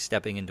think it's like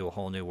stepping into a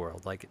whole new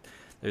world. Like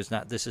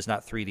this is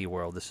not 3D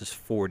world, this is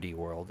 4D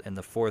world, and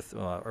the fourth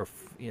or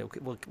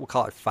we'll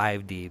call it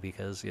 5D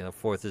because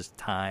fourth is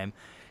time,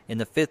 and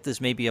the fifth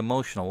is maybe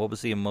emotional. What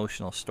was the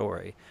emotional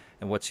story,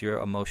 and what's your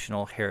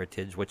emotional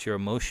heritage? What's your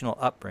emotional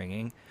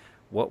upbringing?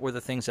 What were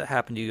the things that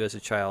happened to you as a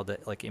child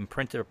that like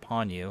imprinted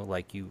upon you?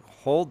 Like you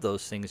hold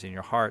those things in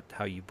your heart,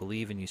 how you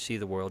believe and you see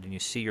the world and you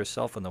see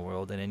yourself in the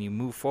world, and then you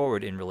move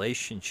forward in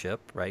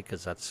relationship, right?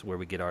 Because that's where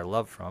we get our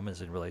love from,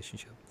 is in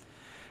relationship,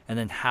 and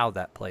then how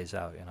that plays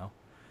out.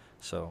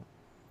 So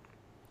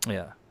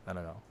yeah, I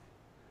don't know,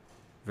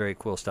 very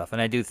cool stuff.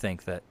 And I do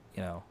think that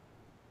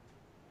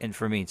and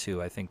for me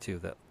too, I think too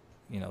that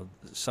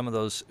some of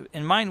those,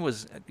 and mine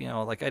was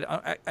like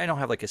I don't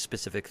have like a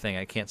specific thing.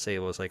 I can't say it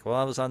was like, well,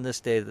 I was on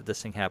this day that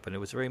this thing happened. It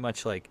was very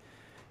much like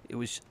it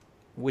was,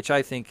 which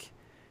I think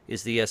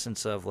is the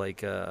essence of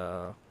like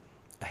a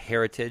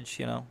heritage,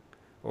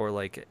 or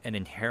like an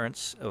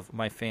inherence of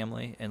my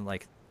family and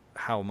like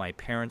how my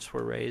parents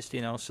were raised.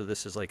 So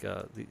this is like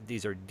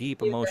these are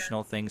deep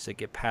emotional things that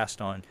get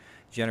passed on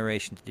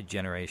generation to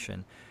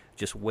generation,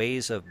 just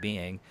ways of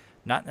being,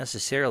 not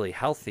necessarily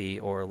healthy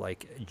or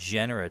like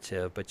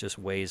generative, but just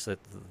ways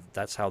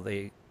that's how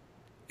they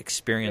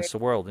experience the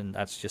world, and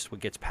that's just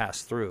what gets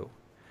passed through.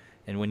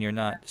 And when you're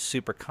not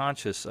super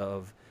conscious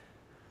of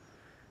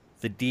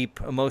the deep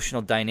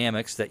emotional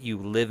dynamics that you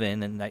live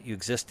in and that you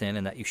exist in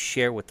and that you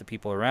share with the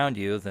people around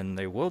you, then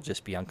they will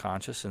just be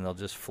unconscious and they'll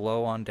just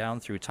flow on down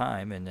through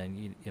time, and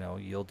then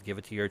you'll give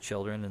it to your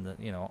children,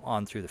 and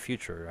on through the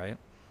future, right?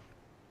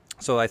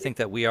 So I think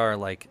that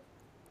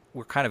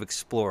we're kind of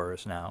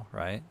explorers now,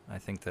 right? I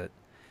think that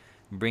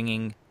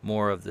bringing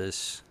more of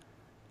this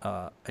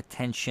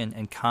attention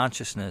and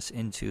consciousness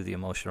into the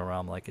emotional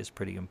realm like is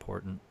pretty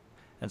important.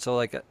 And so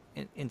like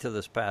into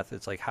this path,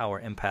 it's like how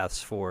are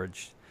empaths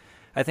forged.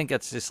 I think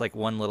that's just like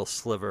one little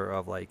sliver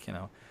of like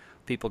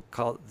people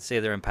say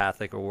they're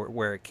empathic or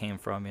where it came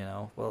from.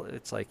 Well,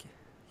 it's like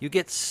you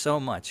get so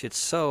much. It's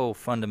so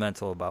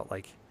fundamental about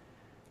like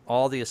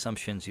all the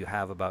assumptions you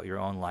have about your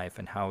own life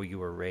and how you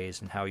were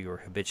raised and how you were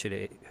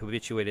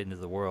habituated into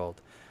the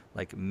world,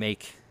 like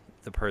make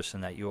the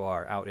person that you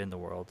are out in the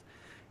world.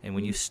 And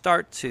when you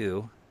start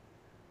to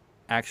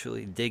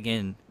actually dig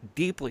in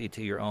deeply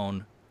to your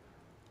own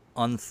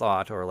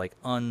unthought or like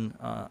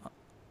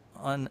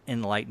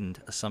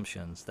unenlightened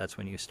assumptions, that's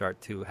when you start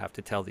to have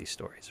to tell these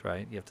stories,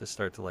 right? You have to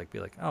start to like be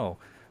like, oh,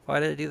 why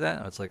did I do that?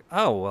 And it's like,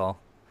 oh, well,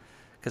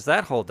 because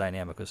that whole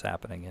dynamic was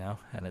happening,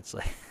 and it's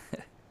like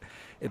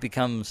it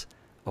becomes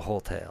a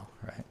whole tale,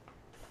 right?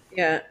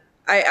 Yeah.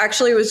 I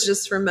actually was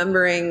just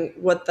remembering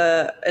what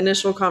the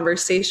initial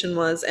conversation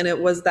was, and it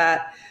was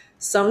that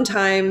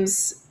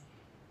sometimes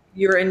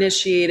you're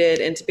initiated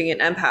into being an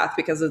empath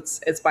because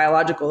it's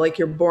biological, like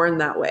you're born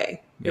that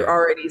way. You're Yeah.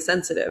 already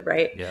sensitive,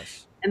 right?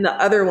 Yes. And the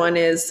other one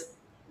is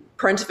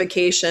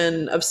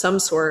parentification of some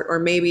sort, or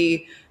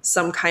maybe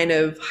some kind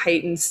of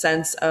heightened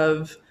sense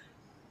of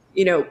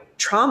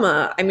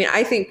trauma. I mean,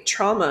 I think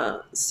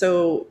trauma.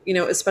 So,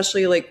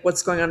 especially like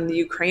what's going on in the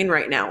Ukraine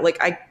right now. Like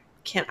I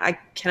can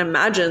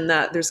imagine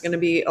that there's going to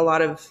be a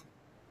lot of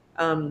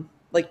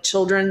like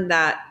children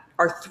that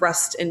are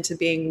thrust into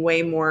being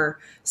way more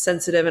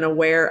sensitive and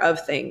aware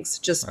of things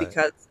just Right.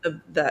 because of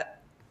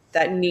that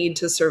need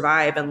to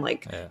survive and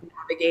like Yeah.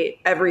 navigate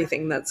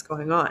everything that's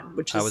going on,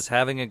 which I was is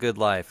having a good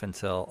life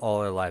until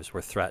all our lives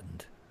were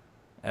threatened.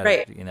 And,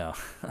 right.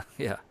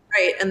 yeah.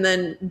 Right. And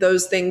then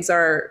those things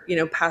are,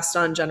 passed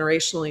on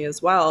generationally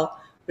as well,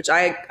 which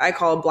I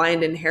call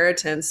blind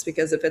inheritance,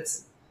 because if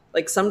it's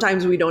like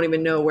sometimes we don't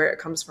even know where it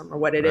comes from or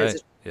what it is. Right.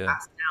 It's Yeah.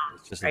 passed down.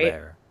 It's just Right.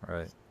 there.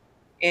 Right.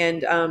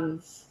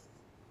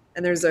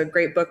 And there's a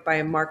great book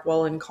by Mark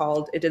Wolin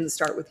called It Didn't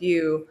Start With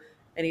You.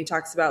 And he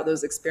talks about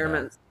those Yeah.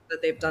 experiments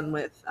that they've done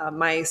with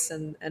mice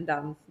and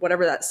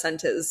whatever that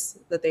scent is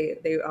that they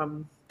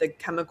the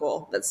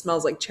chemical that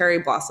smells like cherry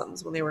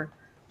blossoms, when they were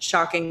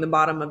shocking the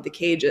bottom of the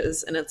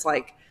cages. And it's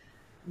like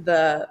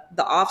the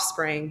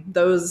offspring,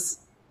 those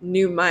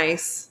new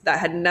mice that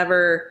had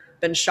never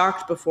been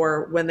shocked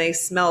before, when they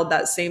smelled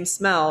that same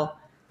smell,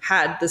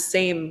 had the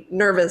same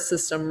nervous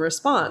system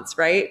response,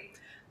 right?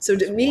 So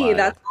to It's me, wild.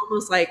 that's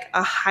almost like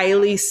a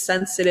highly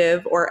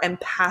sensitive or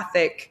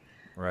empathic,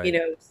 Right.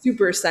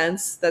 super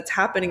sense that's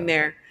happening Right.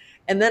 there.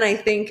 And then I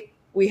think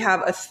we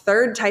have a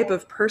third type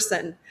of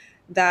person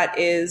that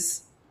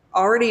is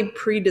already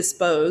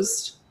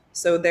predisposed.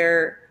 So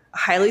they're a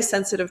highly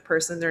sensitive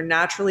person. They're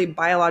naturally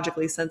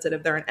biologically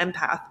sensitive. They're an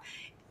empath,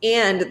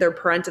 and they're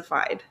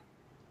parentified,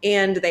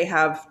 and they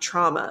have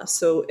trauma.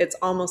 So it's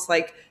almost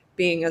like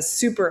being a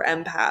super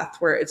empath,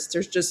 where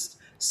there's just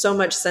so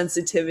much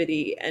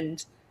sensitivity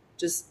and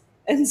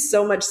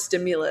so much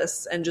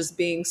stimulus, and just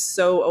being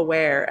so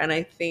aware. And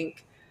I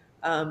think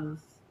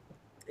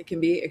it can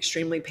be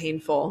extremely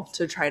painful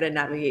to try to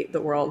navigate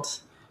the world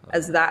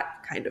as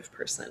that kind of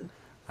person.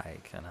 I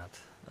cannot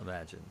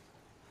imagine.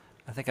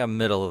 I think I'm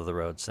middle of the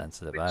road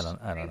sensitive. I Which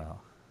don't I know.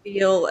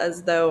 feel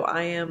as though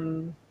I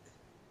am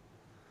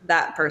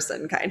that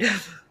person, kind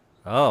of.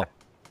 Oh,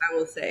 I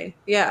will say,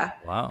 yeah,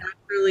 wow.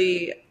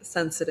 naturally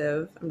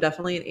sensitive. I'm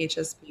definitely an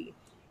HSP,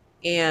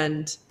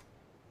 and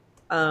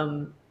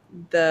um,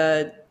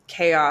 the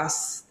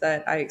chaos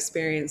that I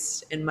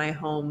experienced in my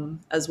home,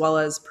 as well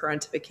as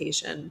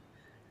parentification,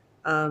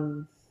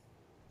 um,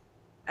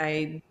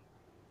 I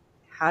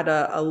had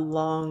a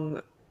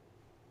long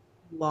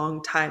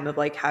time of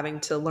like having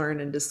to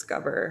learn and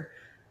discover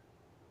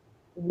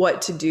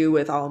what to do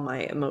with all my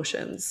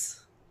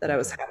emotions that I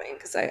was having,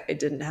 because I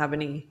didn't have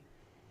any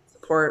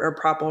support or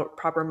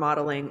proper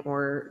modeling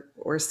or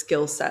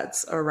skill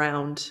sets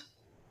around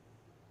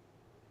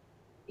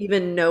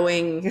even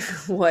knowing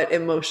what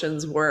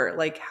emotions were,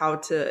 like how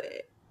to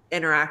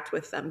interact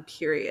with them,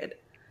 period.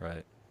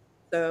 Right.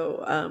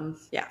 So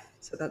yeah,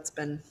 so that's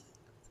been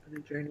a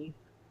journey.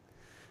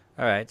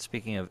 All right.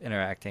 Speaking of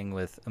interacting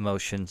with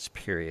emotions,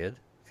 period.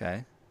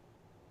 Okay.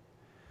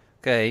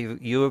 Okay.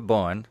 You were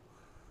born,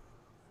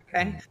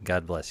 Okay. and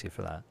God bless you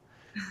for that.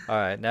 All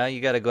right. Now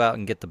you got to go out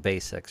and get the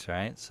basics,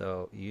 right?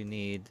 So you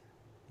need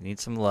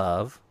some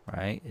love,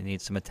 right? You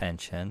need some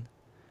attention.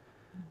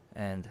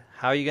 And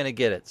how are you going to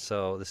get it?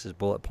 So this is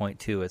bullet point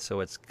two. So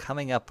it's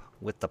coming up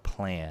with the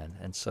plan.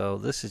 And so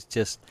this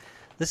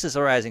is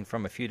arising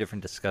from a few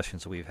different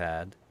discussions we've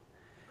had,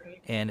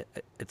 Right. and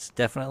it's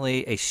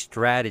definitely a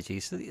strategy.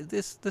 So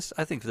this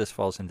I think this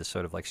falls into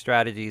sort of like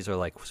strategies or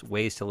like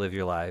ways to live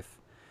your life.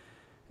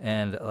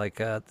 And like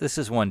this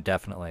is one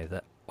definitely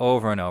that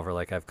over and over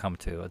like I've come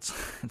to. It's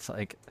it's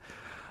like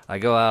I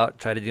go out,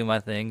 try to do my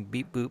thing,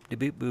 beep boop, de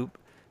beep boop,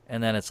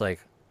 and then it's like,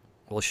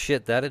 well,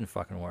 shit, that didn't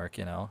fucking work.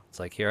 It's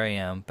like here I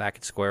am back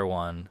at square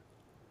one,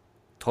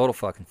 total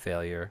fucking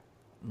failure.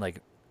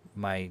 Like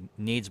my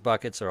needs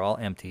buckets are all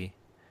empty,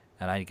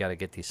 and I got to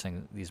get these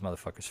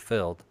motherfuckers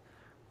filled.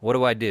 What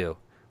do I do?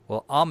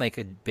 Well, I'll make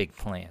a big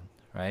plan,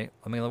 right?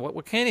 I mean,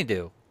 what can you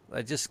do?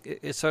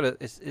 It sort of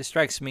it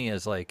strikes me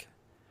as like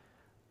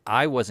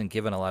I wasn't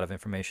given a lot of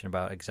information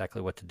about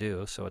exactly what to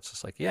do, so it's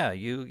just like, yeah,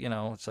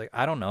 it's like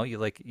I don't know, you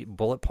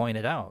bullet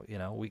pointed out,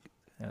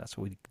 that's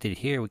what we did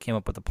here. We came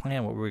up with a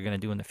plan what we were going to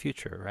do in the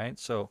future, right?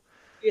 So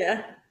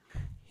Yeah.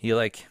 you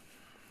like,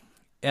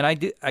 and I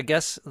do, I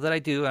guess that I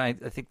do, and I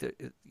think that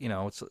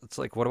it's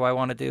like, what do I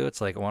want to do?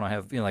 It's like I want to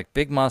have like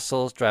big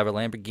muscles, drive a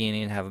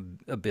Lamborghini, and have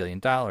 $1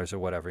 billion or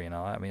whatever.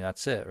 I mean,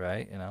 that's it,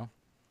 right?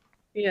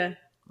 Yeah.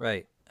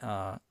 Right.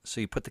 So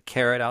you put the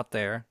carrot out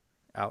there,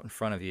 out in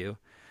front of you,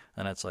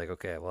 and it's like,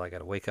 okay, well, I got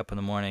to wake up in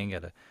the morning,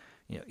 got to,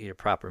 eat a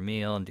proper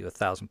meal and do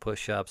 1,000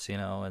 push-ups,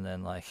 and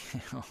then like,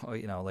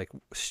 like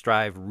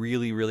strive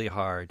really, really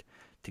hard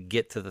to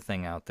get to the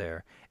thing out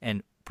there.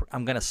 And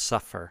I'm gonna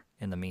suffer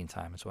in the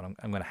meantime. Is what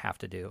I'm gonna have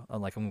to do.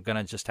 I'm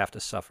gonna just have to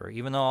suffer,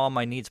 even though all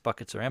my needs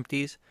buckets are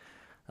empties.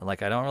 And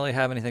like I don't really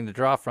have anything to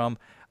draw from.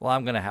 Well,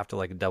 I'm gonna have to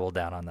like double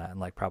down on that and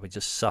like probably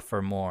just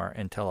suffer more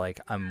until like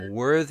I'm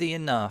worthy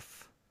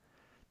enough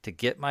to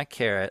get my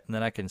carrot, and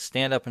then I can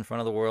stand up in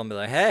front of the world and be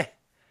like, "Hey,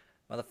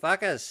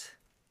 motherfuckers,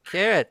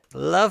 carrot,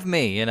 love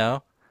me."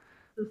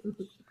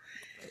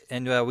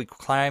 And we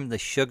climbed the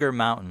sugar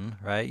mountain,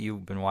 right?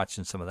 You've been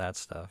watching some of that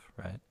stuff,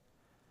 right?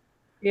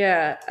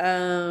 Yeah.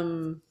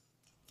 So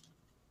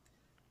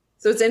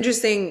it's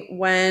interesting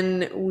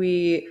when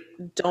we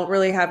don't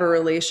really have a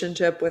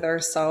relationship with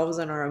ourselves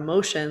and our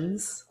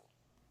emotions.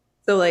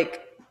 So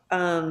like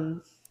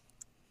Heart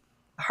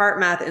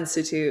Math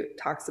Institute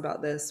talks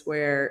about this,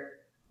 where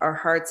our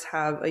hearts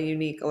have a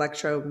unique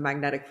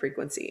electromagnetic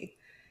frequency.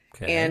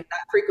 And Okay.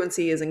 that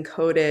frequency is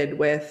encoded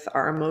with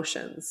our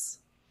emotions.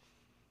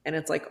 And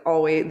it's like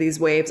always these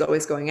waves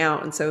always going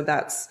out. And so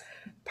that's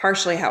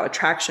partially how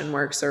attraction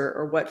works,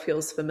 or what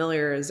feels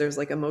familiar is there's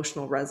like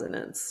emotional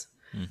resonance,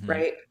 Mm-hmm.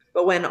 right?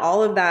 But when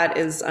all of that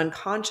is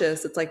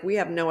unconscious, it's like we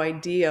have no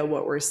idea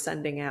what we're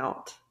sending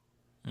out.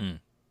 Mm.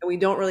 And we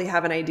don't really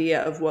have an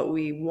idea of what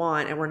we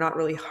want, and we're not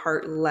really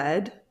heart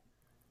led.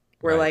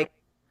 We're Right. like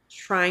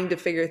trying to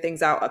figure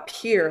things out up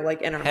here,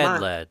 like in our Head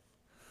mind. lead.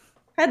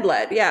 Head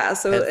led, yeah.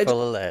 Head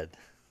full of lead.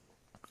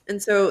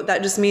 And so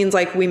that just means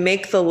like we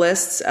make the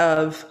lists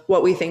of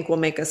what we think will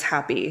make us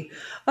happy.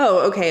 Oh,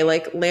 okay,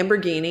 like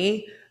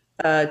Lamborghini,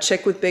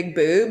 chick with big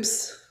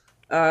boobs,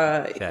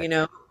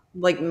 Check.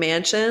 like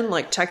mansion,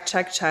 like check,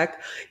 check,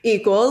 check,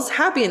 equals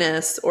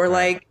happiness. Or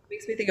Right. like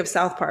makes me think of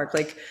South Park,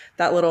 like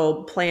that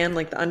little plan,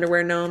 like the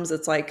underwear gnomes.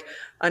 It's like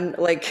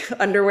like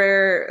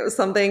underwear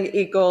something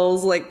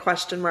equals like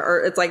question mark,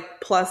 or it's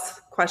like plus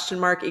question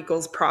mark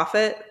equals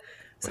profit.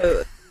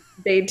 So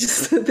they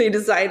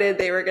decided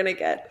they were going to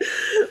get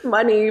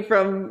money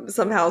from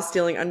somehow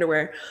stealing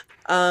underwear.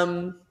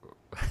 Um,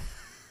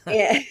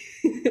 and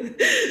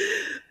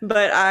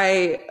but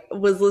I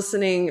was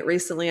listening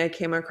recently. I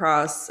came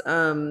across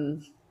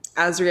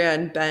Azria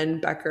and Ben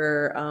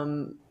Becker.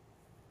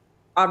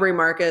 Aubrey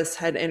Marcus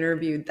had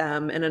interviewed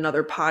them in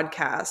another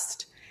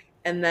podcast.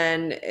 And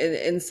then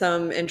in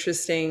some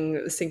interesting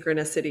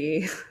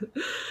synchronicity,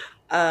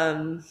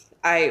 um,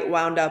 I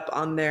wound up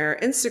on their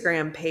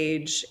Instagram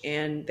page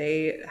and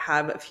they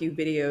have a few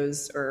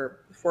videos or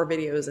 4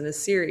 videos in a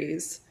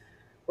series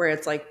where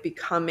it's like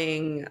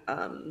becoming,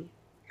 kind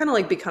of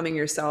like becoming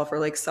yourself or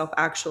like self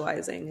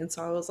actualizing. And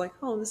so I was like,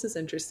 oh, this is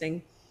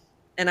interesting.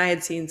 And I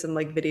had seen some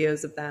like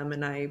videos of them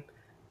and I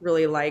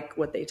really like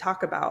what they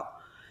talk about.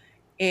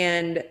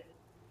 And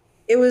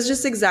it was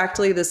just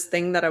exactly this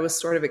thing that I was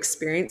sort of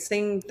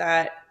experiencing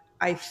that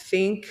I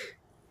think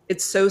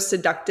it's so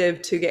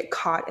seductive to get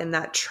caught in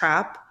that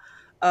trap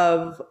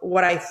of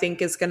what I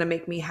think is going to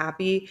make me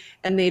happy.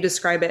 And they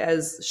describe it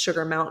as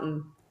Sugar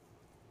Mountain.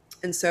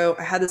 And so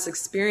I had this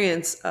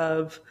experience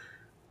of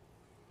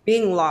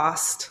being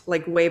lost,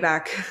 like way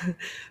back,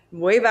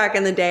 way back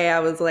in the day. I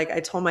was like, I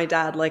told my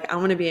dad, like, I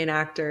want to be an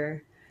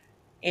actor.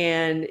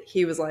 And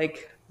he was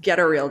like, get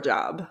a real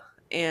job.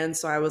 And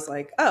so I was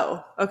like,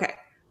 oh, okay.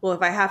 Well,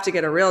 if I have to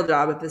get a real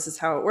job, if this is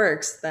how it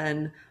works,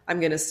 then I'm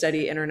going to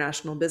study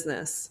international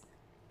business.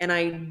 And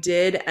I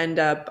did end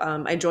up,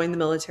 I joined the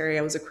military.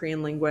 I was a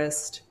Korean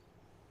linguist.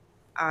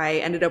 I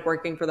ended up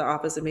working for the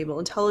Office of Naval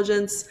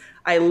Intelligence.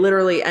 I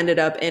literally ended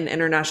up in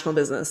international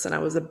business and I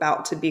was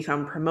about to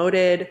become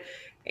promoted.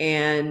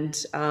 And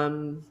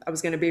I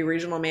was going to be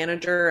regional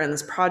manager in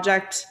this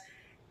project.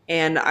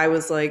 And I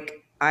was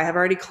like, I have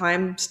already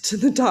climbed to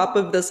the top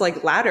of this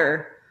like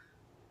ladder.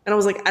 And I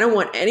was like, I don't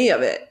want any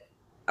of it.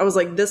 I was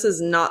like, this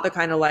is not the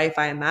kind of life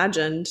I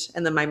imagined.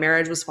 And then my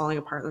marriage was falling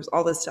apart. There's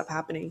all this stuff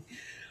happening.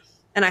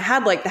 And I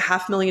had like the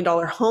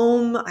 $500,000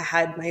 home. I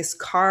had nice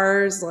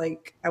cars.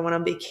 Like I went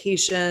on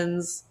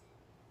vacations.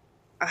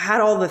 I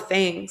had all the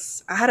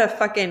things. I had a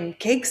fucking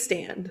cake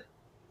stand.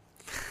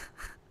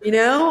 You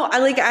know, I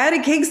had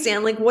a cake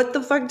stand. Like, what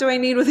the fuck do I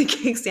need with a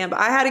cake stand? But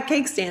I had a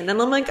cake stand,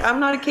 and I'm like, I'm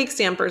not a cake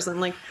stand person.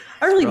 Like,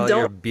 I really For all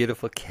your don't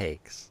beautiful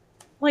cakes.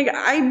 like.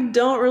 I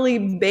don't really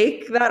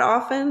bake that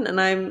often, and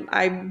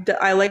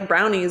I like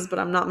brownies, but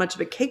I'm not much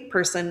of a cake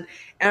person.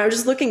 And I was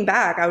just looking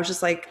back. I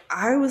was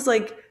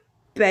like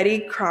Betty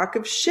Crock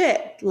of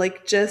shit.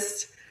 Like,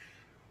 just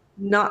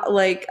not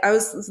like I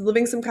was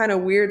living some kind of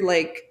weird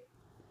like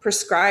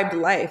prescribed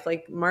life,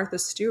 like Martha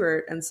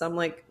Stewart and some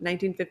like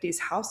 1950s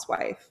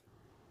housewife.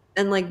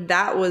 And like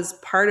that was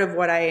part of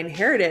what I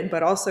inherited,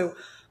 but also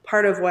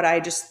part of what I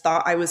just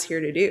thought I was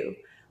here to do,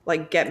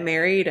 like get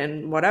married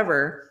and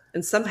whatever.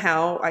 And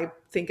somehow I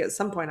think at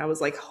some point I was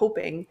like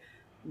hoping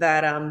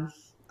that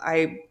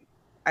I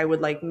I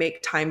would like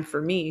make time for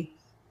me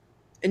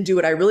and do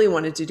what I really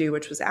wanted to do,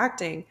 which was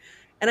acting.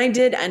 And I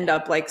did end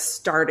up like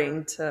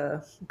starting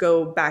to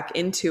go back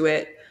into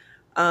it.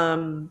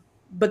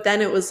 But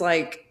then it was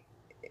like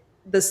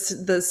the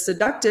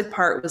seductive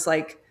part was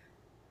like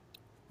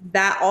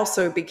that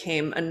also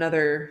became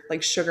another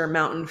like sugar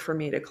mountain for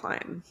me to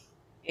climb.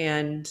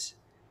 And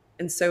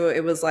so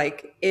it was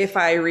like if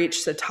I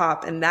reach the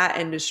top in that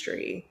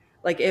industry,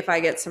 like if I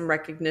get some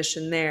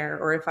recognition there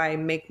or if I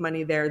make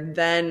money there,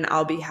 then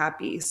I'll be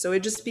happy. So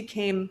it just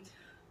became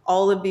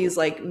all of these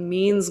like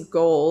means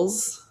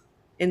goals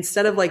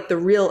instead of like the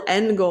real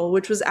end goal,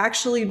 which was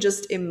actually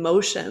just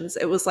emotions.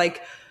 It was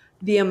like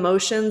the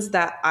emotions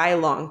that I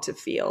long to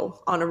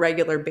feel on a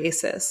regular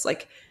basis.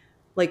 Like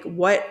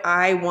what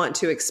I want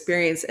to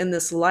experience in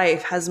this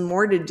life has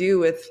more to do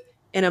with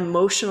an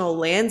emotional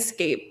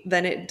landscape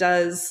than it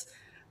does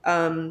With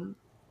your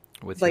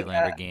like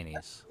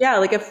Lamborghinis.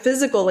 like a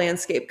physical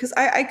landscape. Because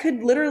I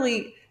could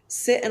literally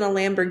sit in a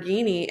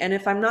Lamborghini and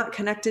if I'm not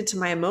connected to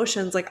my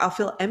emotions, like I'll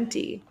feel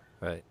empty,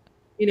 Right.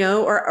 you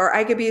know, or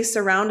I could be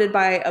surrounded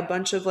by a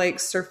bunch of like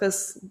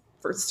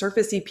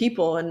surfacey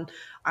people and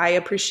I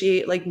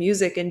appreciate like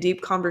music and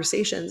deep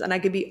conversations and I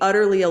could be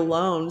utterly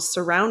alone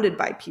surrounded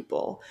by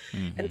people.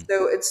 And Mm-hmm.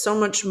 so it's so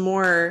much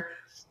more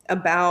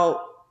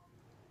about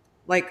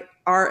like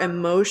our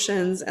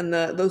emotions and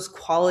those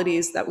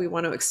qualities that we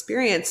want to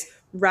experience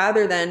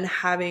rather than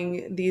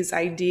having these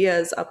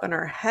ideas up in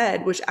our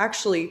head, which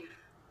actually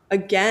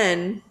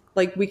again,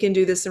 like we can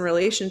do this in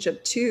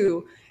relationship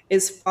too,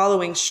 is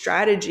following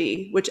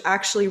strategy, which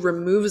actually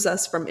removes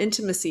us from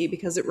intimacy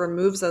because it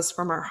removes us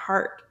from our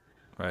heart.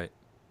 Right.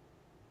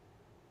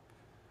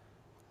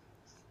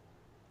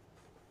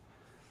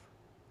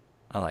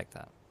 I like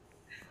that.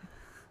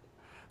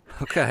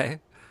 Okay.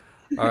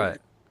 All right.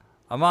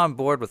 I'm on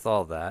board with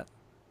all that.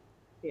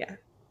 Yeah.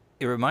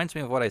 It reminds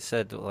me of what I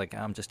said, like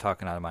I'm just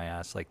talking out of my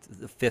ass, like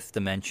the fifth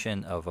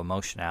dimension of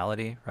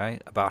emotionality,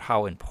 right? About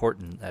how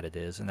important that it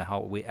is and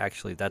how we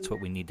actually, that's what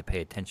we need to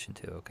pay attention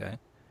to, okay?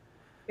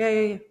 Yeah.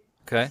 Yeah. Yeah.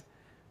 Okay?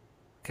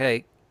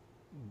 Okay.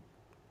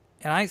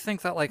 And I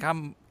think that like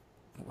I'm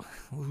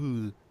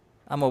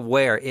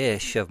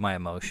aware-ish of my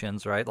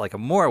emotions, right? Like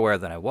I'm more aware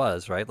than I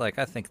was, right? Like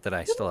I think that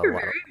I still have a You're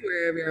lot very of,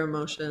 aware of your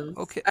emotions.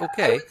 okay,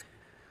 okay.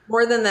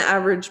 More than the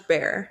average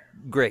bear.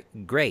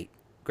 Great, great,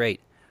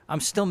 great. I'm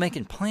still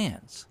making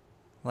plans.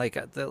 I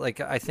think that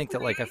Yeah.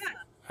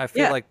 I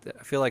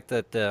feel like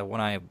that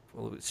when I'm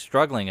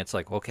struggling, it's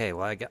like okay,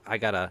 well I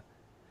gotta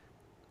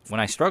when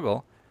I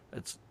struggle,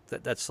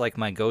 that's like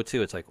my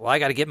go-to. It's like well I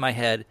gotta get in my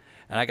head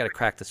and I gotta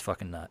crack this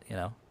fucking nut, you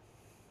know?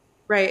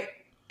 Right.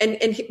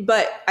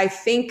 But I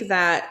think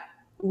that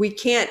we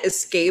can't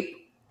escape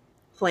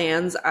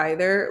plans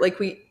either. Like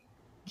we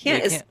Yeah,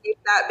 you can't can't. escape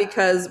that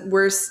because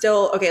we're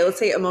still okay. Let's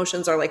say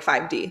emotions are like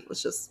 5D.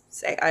 Let's just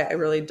say I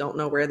really don't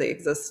know where they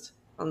exist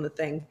on the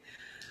thing.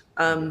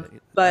 But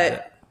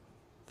They're,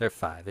 they're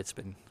five. It's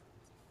been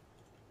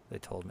they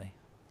told me.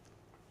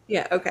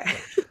 yeah, okay. Yeah,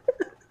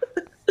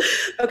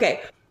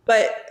 Okay.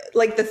 But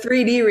like the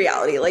 3D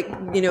reality, like,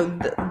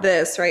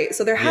 this, right?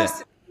 So there yeah. has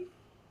to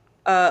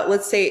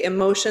let's say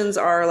emotions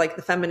are like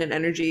the feminine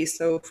energy,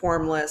 so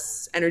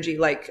formless energy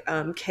like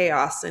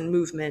chaos and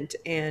movement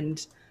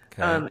and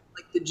Okay,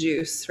 like the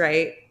juice,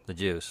 right? the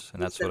juice,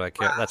 and that's Juice and what I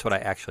care. That's what I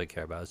actually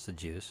care about. Is the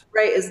juice.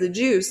 right is the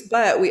juice,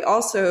 but we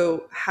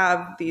also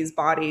have these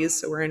bodies,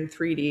 so we're in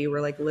 3D,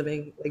 we're like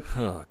living like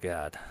Oh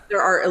God.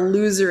 there are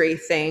illusory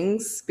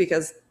things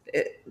because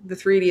the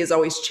 3D is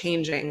always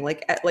changing,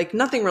 like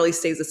nothing really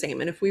stays the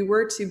same, and if we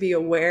were to be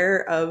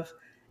aware of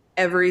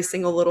every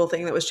single little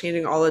thing that was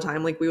changing all the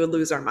time, like we would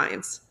lose our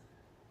minds.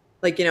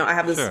 Like, I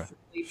have this Sure,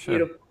 really sure.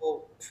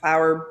 beautiful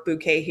flower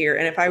bouquet here.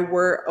 And if I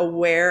were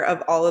aware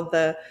of all of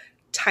the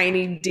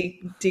tiny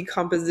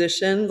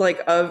decomposition,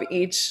 like of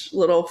each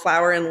little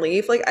flower and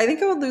leaf, like I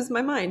think I would lose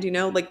my mind,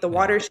 like the Yeah.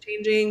 water's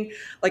changing,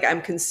 like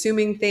I'm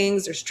consuming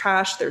things, there's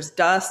trash, there's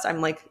dust,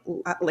 I'm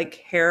like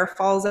hair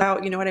falls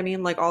out, you know what I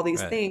mean? Like all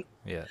these Right. things.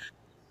 Yeah.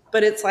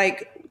 But it's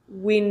like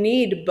we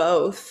need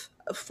both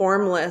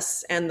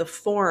formless and the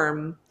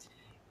form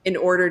in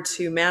order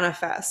to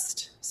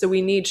manifest. So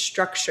we need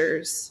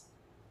structures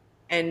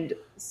and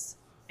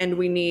and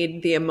we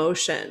need the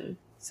emotion.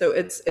 So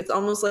it's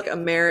almost like a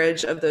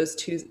marriage of those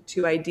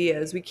two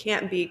ideas. We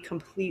can't be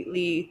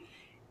completely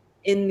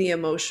in the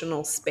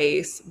emotional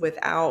space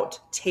without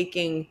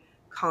taking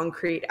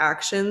concrete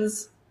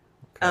actions.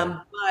 Okay.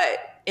 But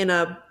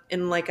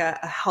in like a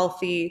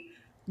healthy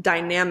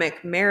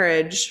dynamic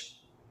marriage,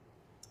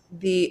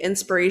 the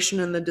inspiration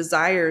and the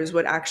desires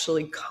would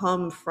actually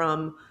come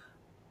from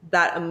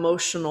that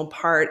emotional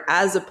part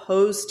as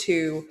opposed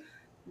to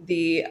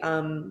the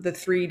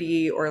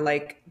 3D or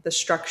like the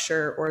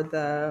structure or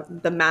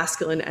the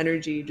masculine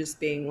energy just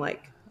being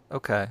like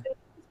Okay.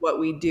 what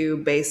we do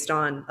based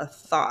on a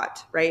thought,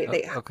 right?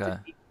 They have to Okay.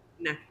 be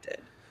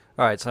connected.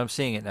 All right. So I'm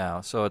seeing it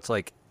now. So it's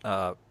like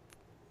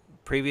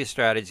previous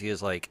strategy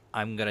is like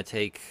I'm gonna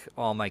take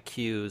all my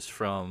cues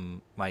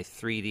from my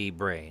 3D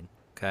brain,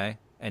 okay,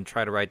 and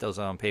try to write those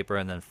on paper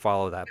and then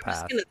follow that I'm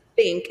just path. gonna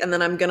think and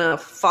then I'm gonna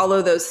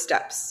follow those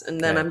steps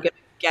and then Okay. I'm gonna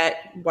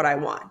get what I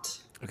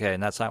want. Okay,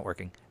 and that's not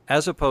working.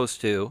 As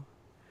opposed to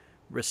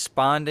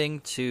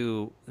responding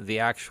to the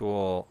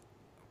actual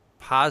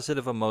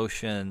positive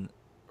emotion,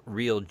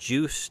 real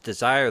juice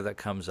desire that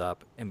comes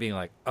up and being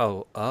like,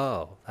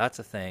 oh, that's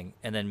a thing,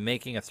 and then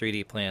making a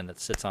 3D plan that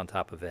sits on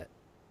top of it.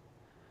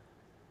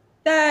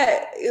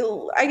 That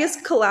I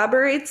guess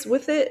collaborates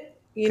with it.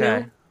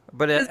 Okay.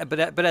 But 'Cause,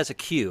 but as a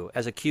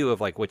cue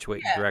of like which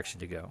way yeah, direction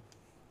to go.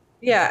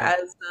 Okay. yeah,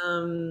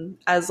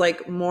 as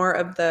like more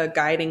of the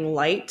guiding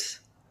light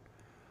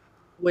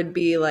would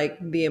be like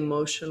the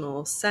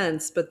emotional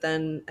sense, but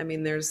then I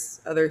mean there's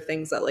other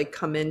things that like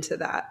come into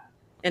that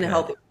in a Okay.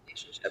 healthy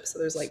relationship. So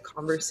there's like So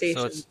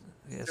conversation. it's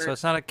yeah, so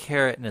it's not a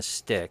carrot and a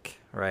stick,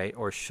 right?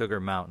 Or sugar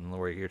mountain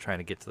where you're trying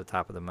to get to the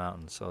top of the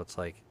mountain. So it's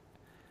like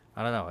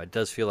I don't know. It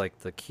does feel like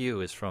the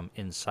cue is from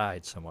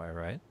inside somewhere,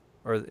 right?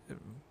 Or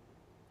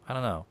I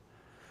don't know.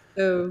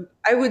 So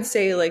I would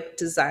say like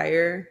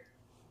desire,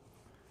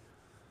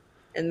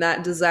 and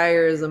that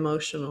desire is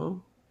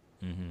emotional.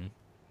 Mm-hmm.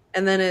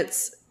 And then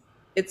it's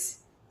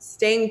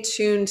staying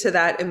tuned to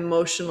that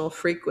emotional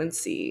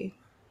frequency.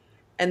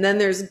 And then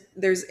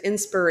there's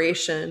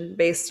inspiration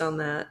based on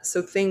that.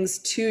 So things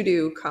to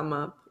do come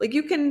up. Like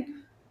you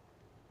can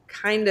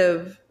kind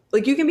of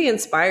like you can be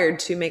inspired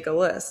to make a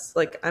list.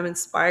 Like I'm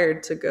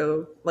inspired to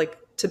go like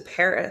to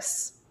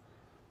Paris,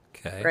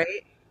 Okay.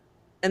 right?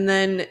 And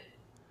then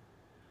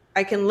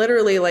I can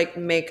literally like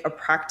make a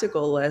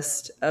practical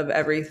list of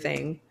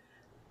everything.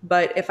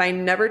 But if I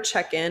never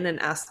check in and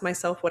ask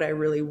myself what I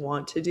really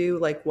want to do,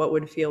 like what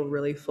would feel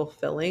really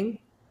fulfilling,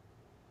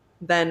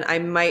 then I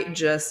might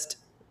just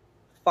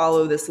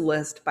follow this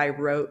list by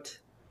rote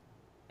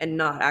and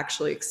not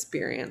actually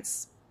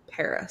experience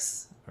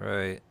Paris.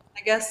 Right.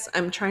 I guess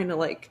I'm trying to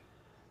like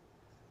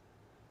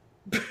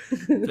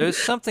There's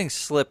something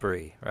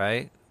slippery,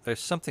 right? There's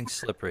something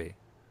slippery.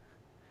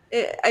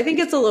 I think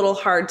it's a little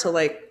hard to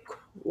like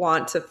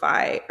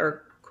quantify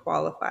or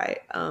qualify.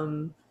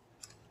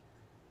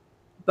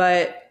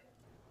 But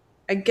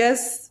I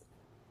guess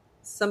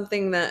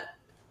something that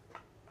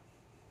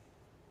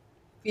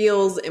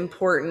feels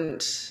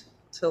important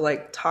to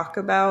like talk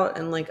about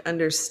and like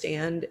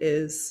understand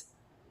is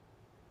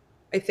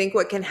I think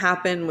what can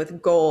happen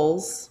with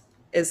goals.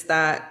 is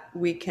that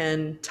we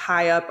can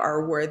tie up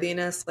our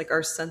worthiness, like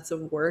our sense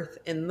of worth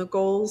in the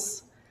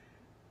goals.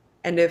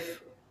 And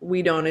if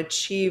we don't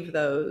achieve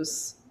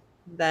those,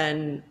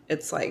 then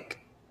it's like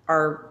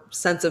our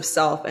sense of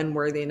self and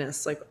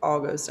worthiness like all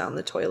goes down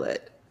the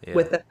toilet Yeah.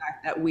 with the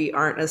fact that we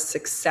aren't a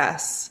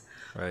success.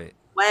 Right.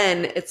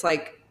 When it's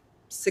like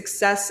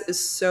success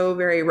is so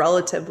very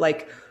relative.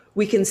 Like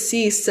we can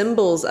see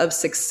symbols of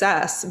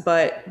success,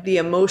 but the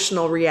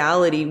emotional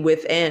reality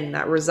within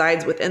that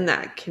resides within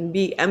that can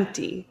be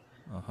empty,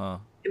 Uh-huh.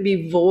 can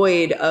be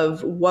void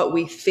of what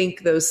we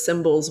think those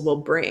symbols will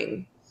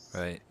bring.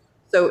 Right.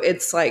 So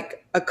it's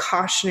like a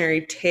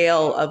cautionary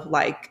tale of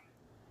like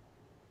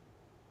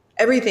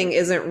everything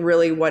isn't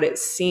really what it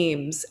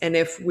seems. And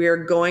if we're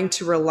going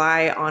to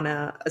rely on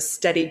a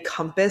steady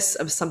compass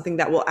of something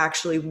that will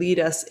actually lead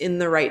us in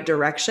the right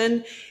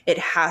direction, it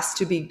has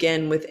to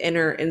begin with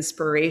inner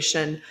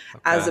inspiration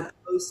as Okay.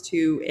 opposed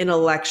to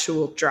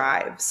intellectual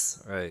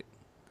drives. Right.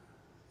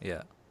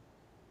 Yeah.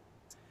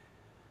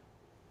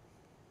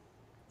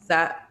 Is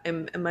that,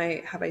 am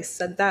I, have I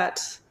said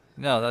that?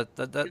 No,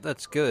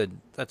 that's good.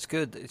 That's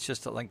good. It's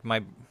just that, like,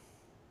 my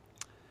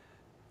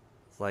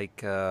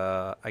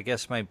I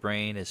guess my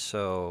brain is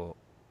so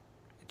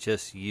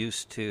just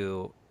used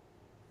to,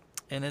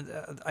 and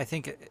I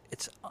think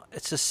it's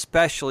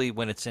especially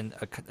when it's in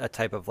a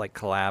type of like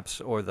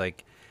collapse or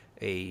like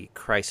a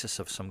crisis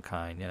of some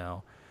kind,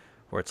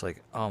 where it's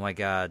like, oh my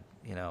god,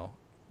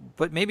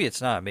 but maybe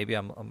it's not. Maybe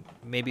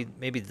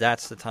maybe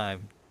that's the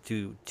time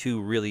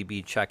to really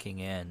be checking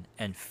in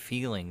and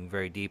feeling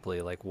very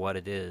deeply like what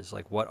it is,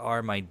 like what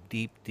are my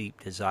deep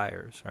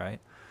desires, right?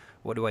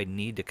 What do I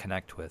need to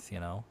connect with?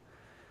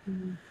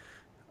 Mhm.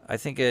 I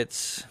think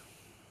it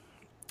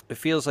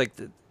feels like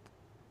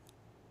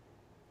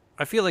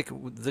I feel like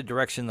the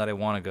direction that I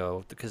want to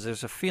go, because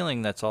there's a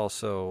feeling that's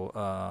also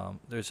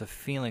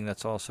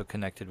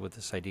connected with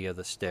this idea of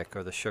the stick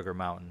or the sugar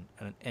mountain,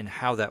 and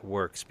how that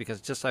works, because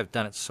just I've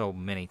done it so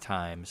many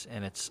times,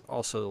 and it's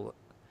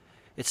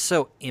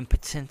so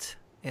impotent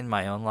in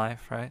my own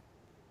life, right?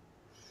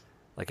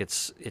 Like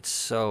it's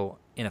so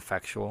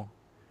ineffectual,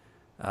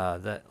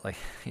 that, like,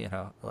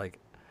 like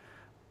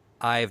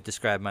I've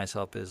described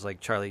myself as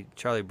like Charlie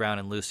Brown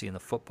and Lucy in the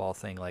football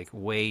thing like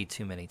way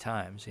too many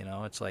times.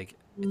 It's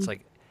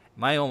like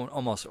my own,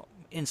 almost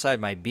inside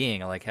my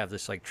being, I like have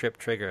this like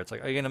trigger. It's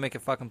like, are you gonna make a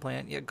fucking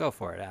plan? Yeah, go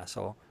for it,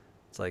 asshole.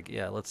 It's like,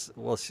 yeah,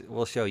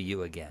 we'll show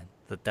you again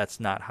that that's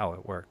not how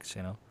it works.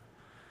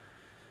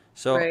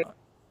 So Right.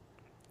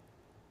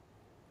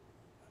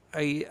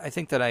 I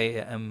think that I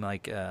am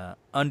like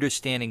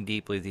understanding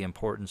deeply the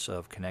importance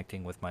of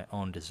connecting with my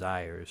own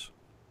desires,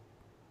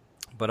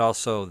 but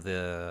also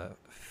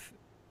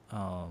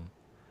um,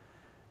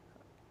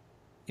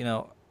 you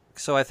know,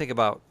 so I think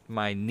about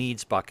my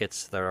needs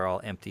buckets that are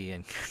all empty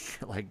and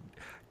like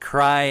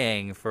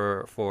crying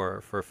for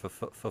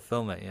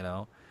fulfillment.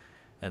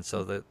 And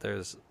so that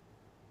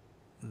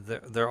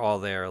they're all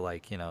there,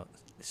 like,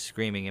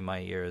 screaming in my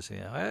ears,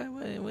 "Hey,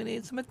 we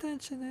need some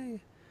attention,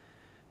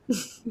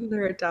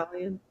 They're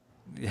Italian.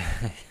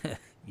 hey."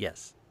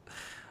 Yes,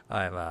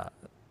 I'm a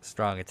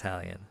strong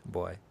Italian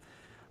boy.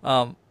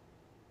 Um,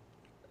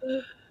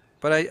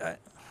 but I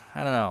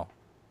don't know.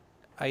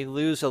 I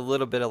lose a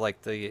little bit of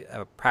like the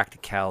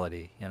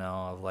practicality,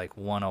 of like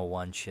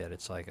 101 shit.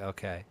 It's like,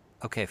 okay,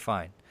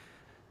 fine.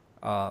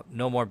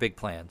 No more big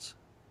plans.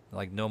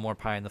 Like, no more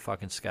pie in the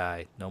fucking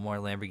sky. No more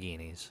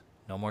Lamborghinis.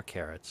 No more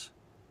carrots.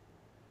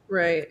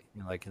 Right.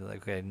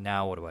 Okay,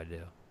 now what do I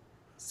do?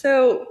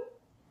 So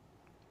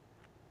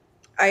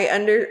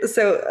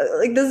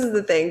like this is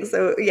the thing.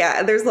 So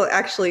yeah,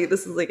 actually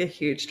this is like a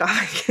huge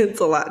topic. It's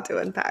a lot to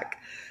unpack.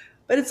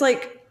 But it's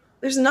like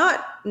there's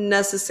not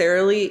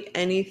necessarily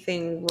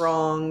anything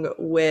wrong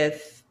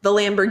with the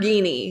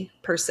Lamborghini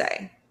per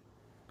se,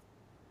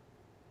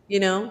 you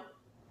know?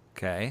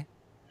 Okay.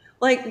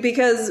 Like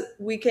because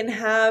we can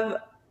have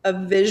a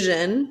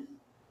vision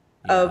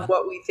of Yeah.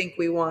 what we think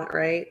we want,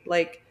 right?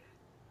 Like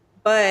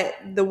but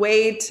the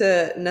way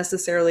to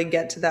necessarily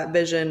get to that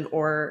vision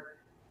or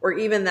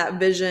even that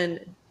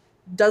vision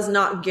does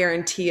not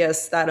guarantee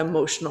us that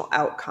emotional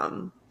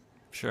outcome.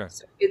 Sure.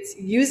 So it's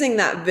using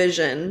that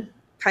vision,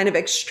 kind of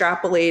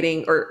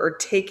extrapolating or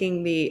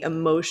taking the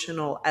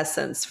emotional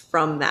essence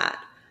from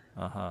that.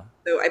 Uh huh.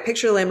 So I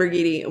picture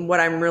Lamborghini, and what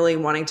I'm really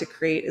wanting to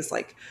create is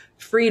like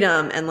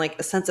freedom and like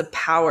a sense of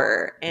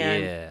power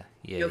and Yeah.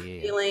 Yeah. Yeah.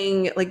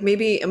 feeling like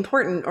maybe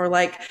important or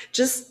like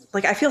just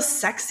like I feel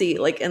sexy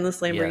like in this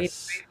Lamborghini.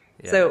 Yes.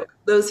 Yeah. So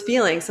those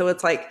feelings. So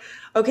it's like,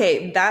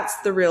 okay, that's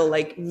the real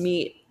like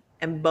meat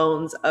and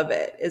bones of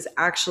it is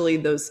actually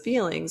those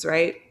feelings,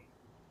 right?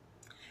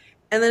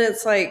 And then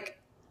it's like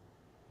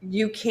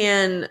you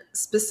can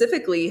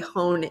specifically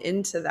hone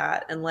into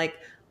that and like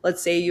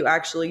let's say you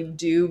actually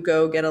do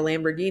go get a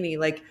Lamborghini,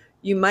 like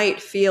you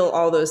might feel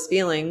all those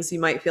feelings, you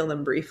might feel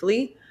them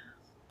briefly,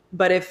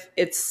 but if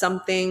it's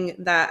something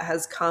that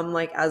has come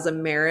like as a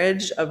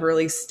marriage of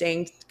really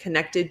staying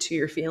connected to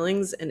your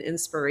feelings and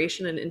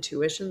inspiration and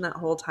intuition that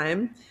whole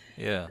time,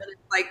 Yeah.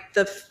 like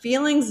the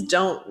feelings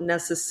don't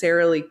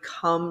necessarily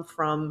come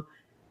from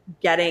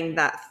getting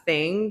that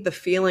thing. The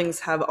feelings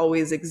have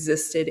always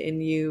existed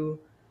in you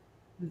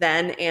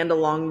then and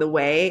along the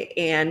way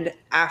and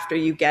after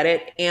you get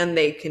it, and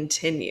they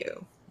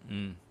continue.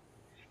 Mm.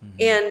 Hmm.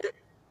 And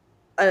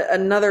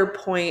another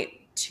point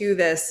to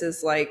this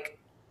is like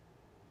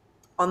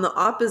on the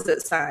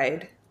opposite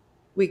side,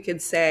 we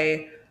could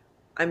say,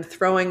 I'm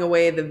throwing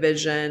away the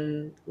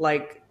vision,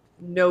 like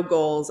no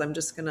goals. I'm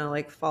just going to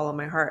like follow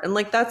my heart. And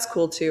like that's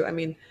cool too. I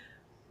mean,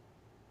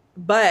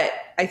 but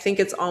I think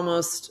it's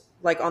almost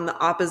like on the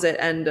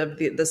opposite end of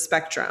the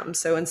spectrum.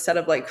 So instead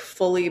of like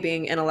fully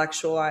being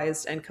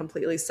intellectualized and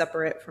completely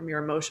separate from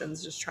your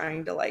emotions, just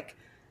trying to like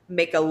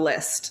make a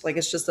list, like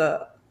it's just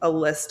a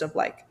list of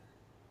like,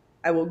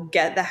 I will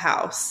get the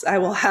house, I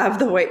will have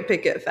the white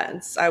picket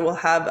fence, I will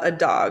have a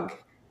dog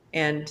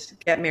and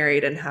get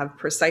married and have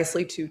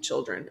precisely 2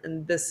 children.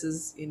 And this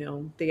is,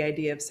 the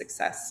idea of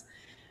success.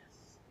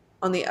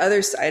 On the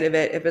other side of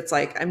it, if it's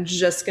like I'm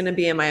just going to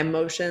be in my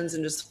emotions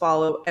and just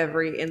follow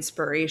every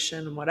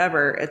inspiration and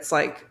whatever, it's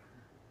like,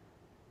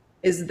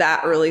 is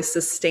that really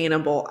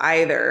sustainable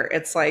either?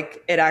 It's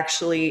like it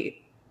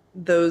actually,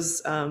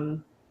 those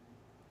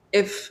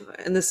if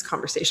and this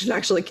conversation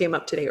actually came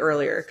up today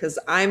earlier because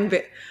I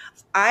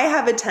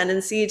have a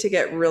tendency to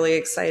get really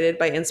excited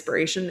by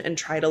inspiration and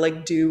try to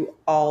like do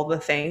all the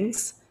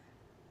things,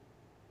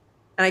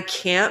 and I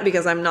can't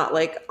because I'm not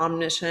like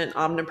omniscient,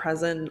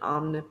 omnipresent, and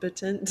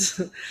omnipotent.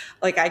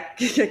 Like I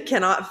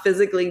cannot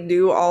physically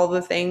do all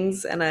the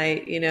things, and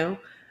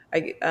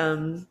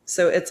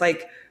so it's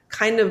like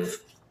kind of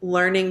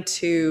learning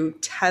to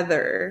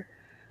tether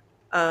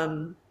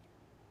um,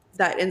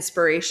 that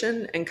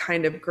inspiration and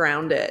kind of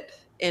ground it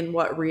in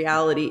what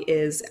reality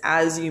is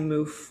as you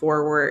move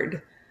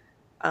forward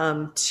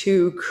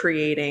to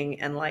creating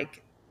and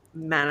like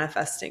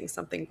manifesting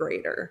something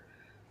greater.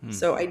 Hmm.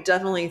 So I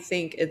definitely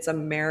think it's a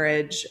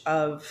marriage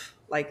of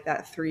like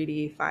that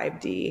 3D,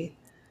 5D,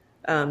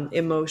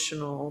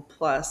 emotional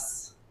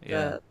plus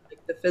Yeah.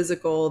 the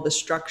physical, the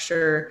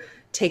structure,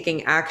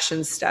 taking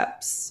action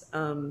steps.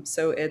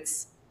 So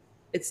it's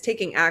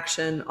taking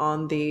action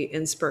on the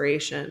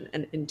inspiration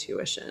and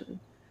intuition.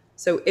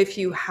 So if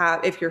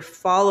you're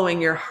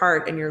following your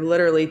heart and you're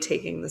literally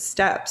taking the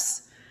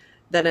steps,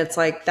 then it's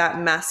like that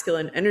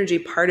masculine energy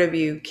part of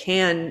you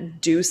can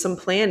do some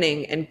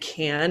planning and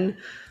can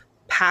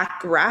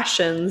pack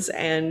rations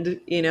and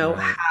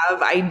Right.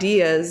 have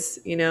ideas,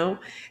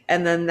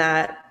 and then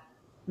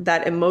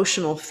that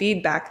emotional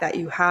feedback that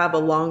you have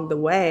along the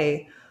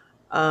way,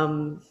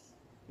 um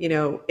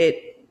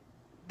it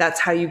that's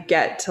how you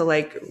get to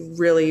like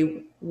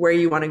really where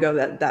you want to go,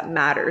 that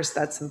matters,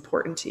 that's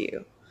important to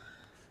you.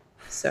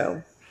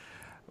 So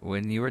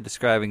When you were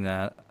describing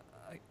that,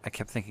 I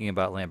kept thinking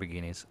about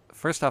Lamborghinis.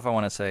 First off, I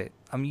want to say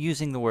I'm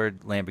using the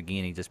word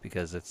Lamborghini just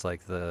because it's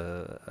like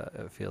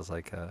it feels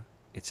like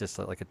it's just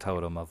like a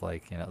totem of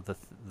like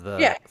the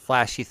yeah,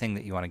 flashy thing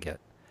that you want to get.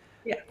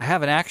 yeah, I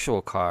have an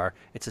actual car.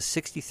 It's a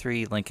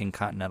 '63 Lincoln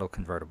Continental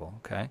convertible.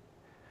 Okay,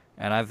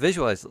 and I've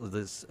visualized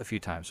this a few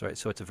times. Right,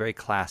 so it's a very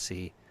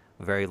classy,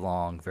 very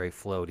long, very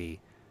floaty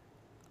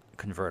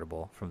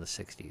convertible from the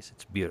 '60s.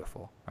 It's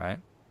beautiful. Right.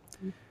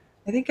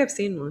 I think I've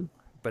seen one.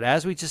 But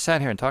as we just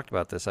sat here and talked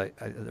about this, I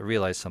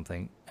realized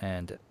something,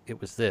 and it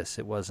was this.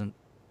 It wasn't.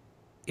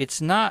 It's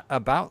not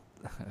about.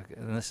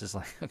 And this is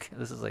like. Okay,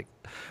 this is like.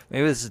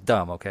 Maybe this is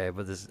dumb. Okay,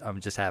 but this.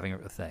 I'm just having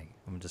a thing.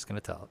 I'm just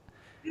gonna tell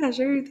it. Yeah,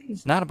 share your thing.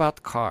 It's not about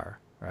the car,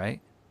 right?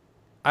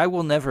 I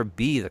will never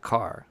be the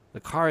car. The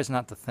car is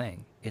not the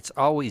thing. It's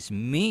always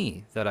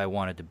me that I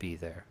wanted to be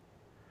there.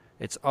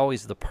 It's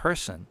always the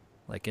person,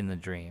 like in the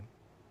dream,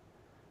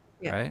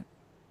 Yeah. right?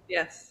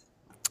 Yes.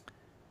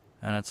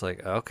 And it's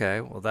like, okay,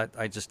 well, that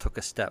I just took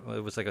a step. It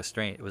was like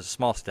it was a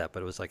small step,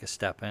 but it was like a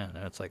step in.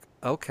 And it's like,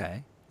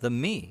 okay, the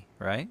me,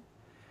 right?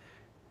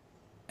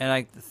 And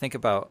I think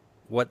about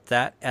what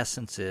that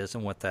essence is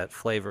and what that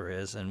flavor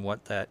is and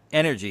what that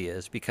energy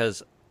is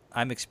because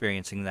I'm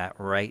experiencing that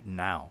right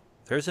now.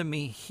 There's a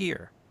me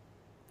here.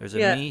 There's a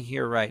Yeah. me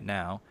here right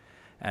now.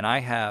 And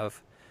I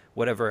have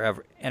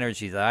whatever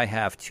energy that I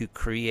have to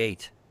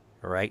create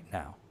right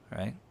now,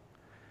 right?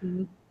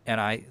 Mhm.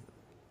 And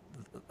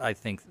I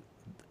think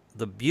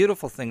the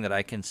beautiful thing that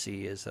I can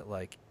see is that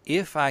like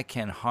if I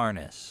can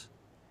harness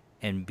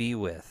and be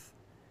with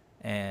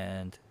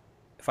and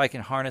if I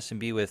can harness and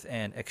be with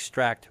and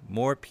extract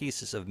more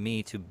pieces of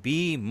me to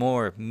be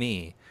more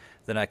me,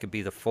 then I could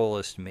be the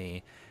fullest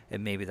me.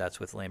 And maybe that's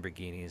with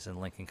Lamborghinis and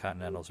Lincoln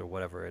Continentals or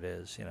whatever it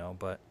is,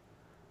 but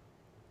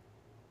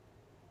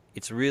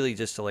it's really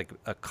just like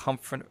a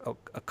comfort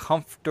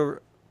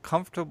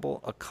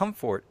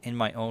in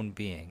my own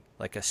being,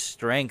 like a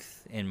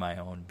strength in my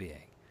own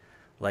being,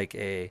 like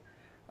a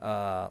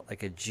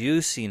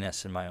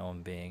juiciness in my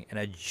own being and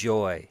a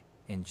joy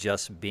in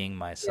just being Yeah.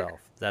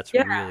 myself. That's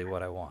Yeah. really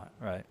what I want,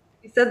 right?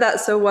 You said that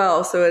so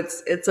well. So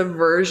it's a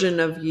version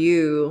of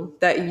you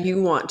that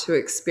you want to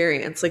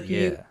experience. Like you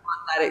Yeah.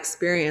 want that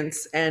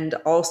experience, and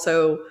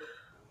also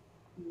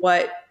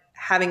what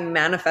having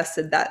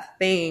manifested that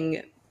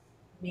thing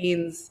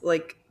means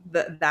like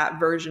that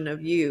version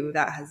of you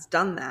that has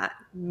done that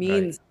Right.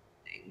 means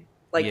something.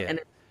 Like, Yeah. and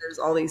there's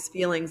all these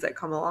feelings that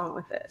come along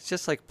with it. It's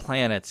just like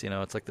planets,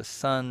 it's like the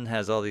sun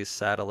has all these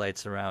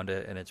satellites around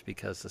it, and it's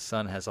because the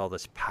sun has all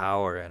this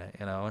power in it,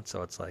 and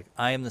so it's like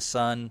I am the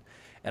sun,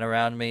 and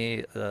around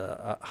me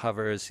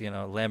hovers,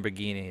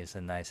 Lamborghinis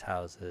and nice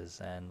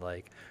houses, and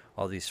like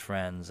all these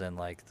friends, and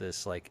like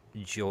this like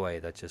joy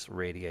that just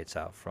radiates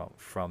out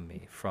from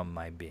me, from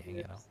my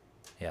being.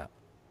 Yeah,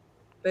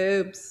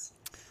 Boobs.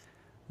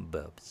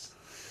 boobs.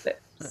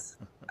 Boobs.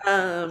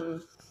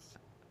 Um,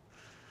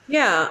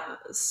 yeah.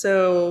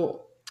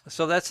 So,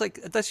 So that's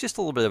just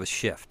a little bit of a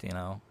shift.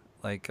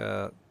 Like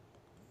I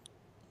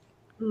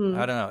hmm,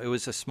 don't know. It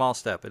was a small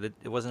step.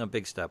 It wasn't a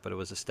big step, but it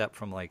was a step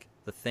from like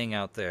the thing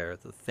out there,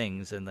 the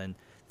things, and then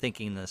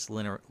thinking this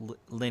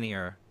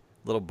linear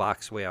little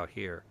box way out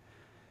here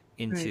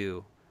right.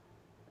 into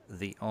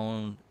the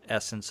own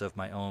essence of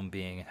my own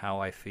being and how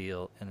I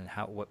feel and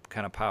what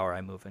kind of power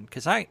I move in.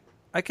 Because I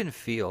can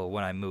feel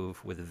when I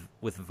move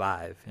with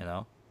vibe. And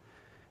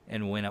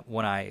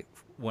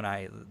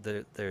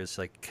there's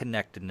like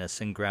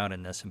connectedness and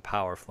groundedness and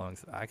power flowing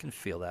through, I can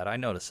feel that. I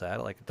notice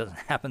that. Like it doesn't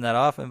happen that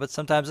often, but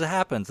sometimes it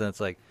happens, and it's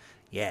like,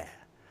 yeah,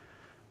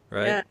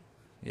 right,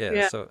 Yeah. yeah.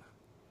 Yeah. So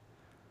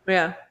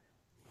Yeah.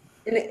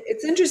 And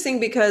it's interesting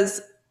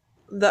because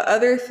the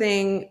other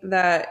thing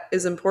that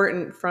is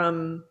important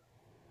from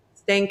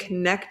staying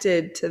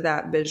connected to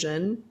that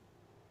vision,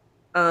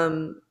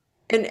 um,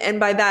 and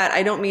by that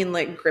I don't mean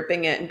like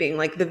gripping it and being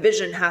like the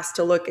vision has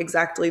to look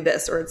exactly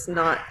this or it's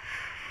not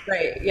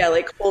right. Yeah,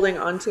 like holding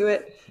on to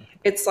it.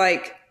 It's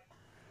like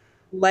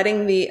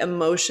letting the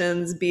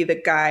emotions be the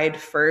guide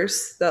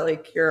first, that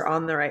like you're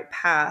on the right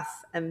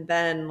path, and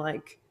then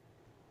like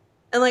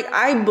and like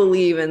I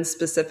believe in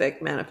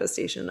specific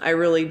manifestation. I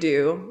really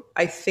do.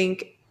 I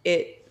think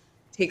it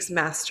takes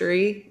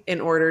mastery in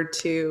order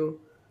to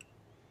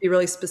be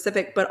really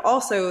specific, but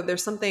also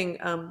there's something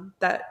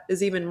that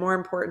is even more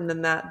important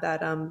than that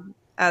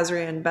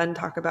Azria and Ben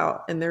talk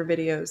about in their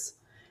videos.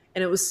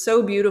 And it was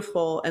so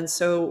beautiful and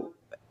so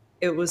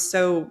it was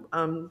so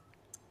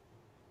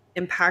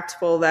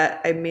impactful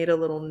that I made a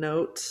little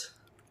note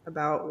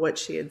about what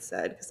she had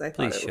said because I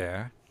thought please it was,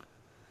 share.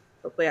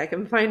 hopefully I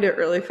can find it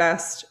really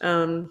fast.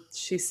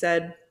 She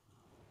said,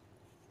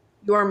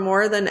 "You are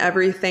more than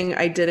everything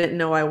I didn't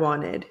know I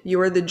wanted.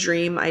 You are the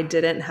dream I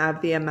didn't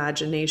have the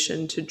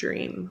imagination to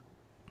dream."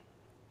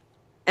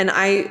 And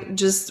I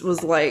just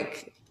was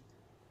like,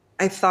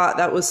 I thought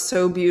that was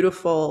so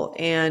beautiful.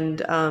 And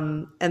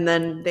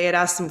then they had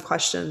asked some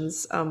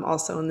questions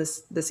also in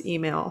this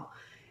email.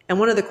 And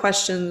one of the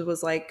questions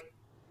was like,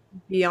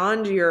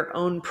 beyond your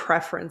own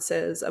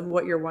preferences of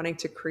what you're wanting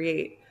to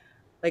create,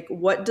 like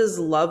what does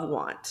love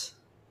want?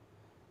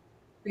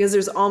 Because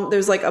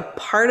there's like a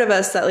part of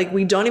us that like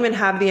we don't even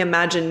have the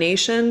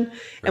imagination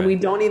and we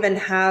Right. don't even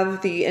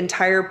have the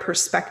entire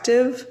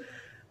perspective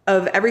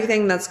of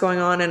everything that's going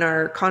on in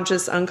our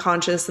conscious,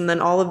 unconscious, and then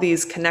all of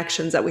these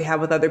connections that we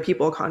have with other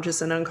people,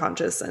 conscious and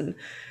unconscious, and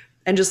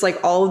just like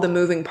all of the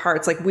moving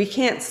parts. Like we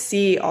can't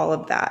see all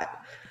of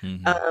that.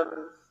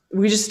 Mm-hmm.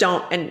 We just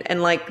don't.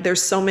 And like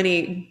there's so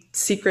many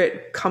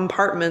secret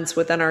compartments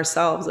within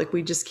ourselves. Like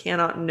we just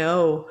cannot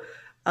know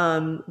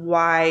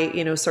why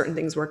certain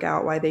things work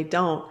out, why they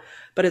don't.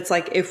 But it's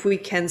like if we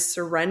can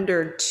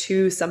surrender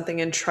to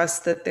something and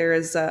trust that there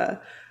is a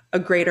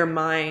greater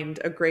mind,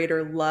 a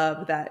greater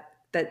love that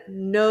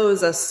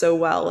knows us so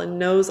well and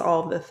knows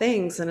all of the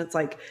things, and it's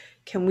like,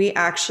 can we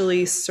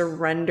actually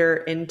surrender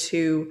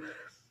into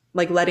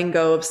like letting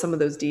go of some of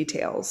those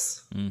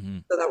details Mm-hmm.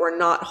 so that we're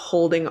not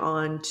holding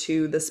on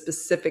to the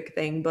specific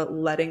thing but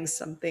letting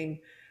something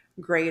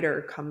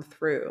greater come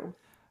through.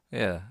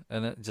 Yeah,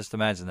 and just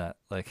imagine that.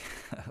 Like,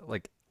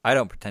 like I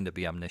don't pretend to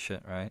be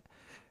omniscient, right?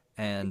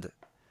 And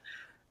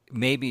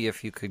maybe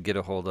if you could get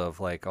a hold of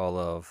like all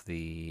of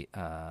the,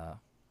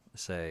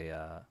 say,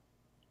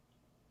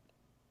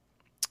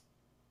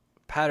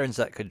 patterns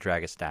that could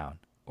drag us down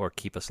or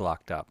keep us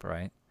locked up,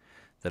 right?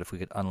 That if we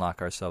could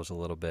unlock ourselves a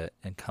little bit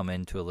and come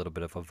into a little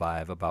bit of a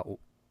vibe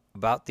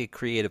about the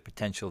creative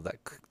potential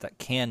that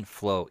can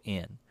flow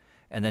in,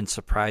 and then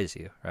surprise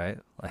you, right?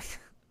 Like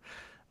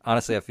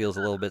honestly, that feels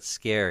a little bit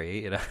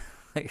scary.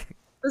 like,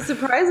 The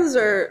surprises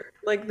are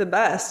like the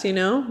best,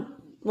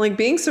 like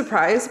being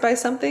surprised by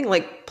something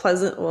like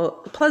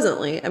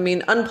pleasantly. I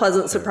mean,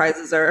 unpleasant right.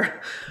 surprises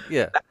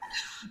Yeah,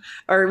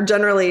 are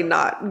generally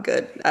not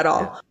good at yeah,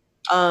 all.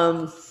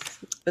 Um,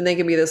 and they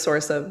can be the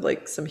source of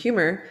like some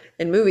humor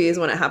in movies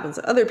when it happens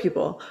to other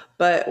people,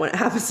 but when it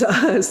happens to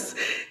us,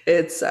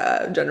 it's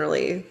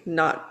generally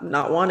not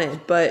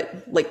wanted.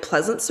 But like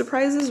pleasant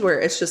surprises where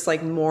it's just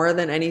like more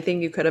than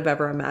anything you could have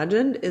ever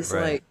imagined is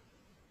right. like,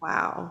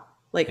 wow.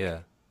 Like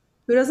Yeah,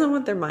 who doesn't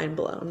want their mind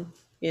blown,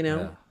 you know?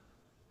 yeah.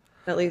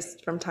 At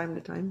least from time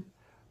to time.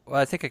 Well,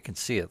 I think I can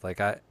see it.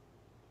 Like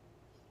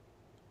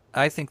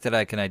I think that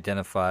I can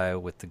identify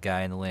with the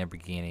guy in the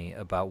Lamborghini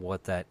about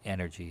what that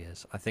energy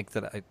is. I think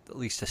that at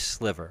least a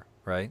sliver,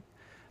 right?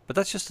 But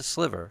that's just a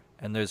sliver,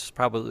 and there's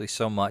probably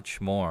so much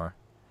more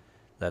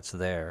that's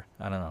there.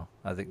 I don't know.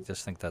 I think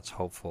that's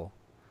hopeful.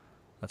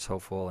 That's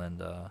hopeful,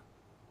 and I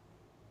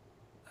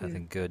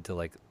think good to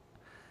like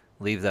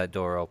leave that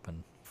door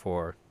open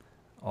for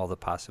all the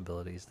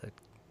possibilities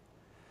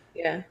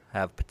that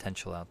have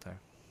potential out there.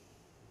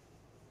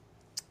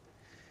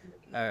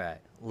 All right.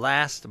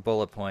 Last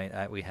bullet point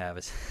we have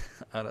is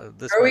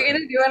this. Are we going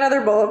to do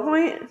another bullet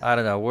point? I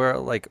don't know.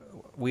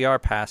 We are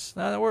past.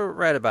 No, we're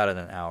right about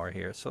an hour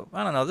here. So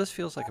I don't know. This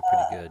feels like a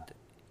pretty good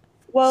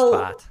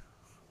spot.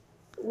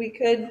 We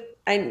could.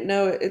 I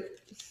know it.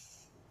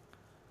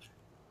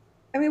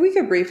 I mean, we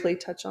could briefly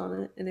touch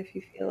on it, and if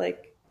you feel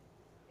like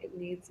it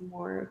needs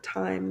more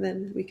time,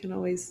 then we can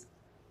always.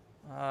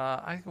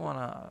 I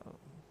wanna.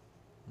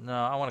 No,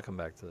 I want to come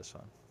back to this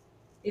one.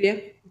 You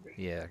do?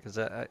 Yeah, because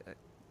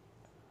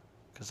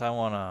I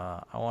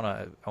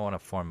wanna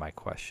form my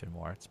question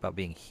more. It's about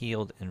being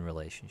healed in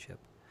relationship,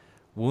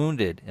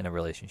 wounded in a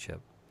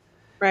relationship,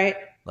 right?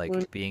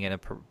 Like being in a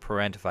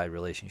parentified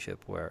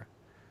relationship where,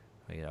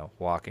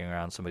 walking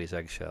around somebody's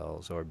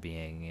eggshells, or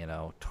being,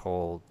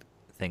 told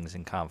things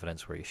in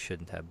confidence where you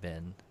shouldn't have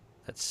been,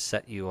 that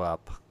set you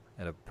up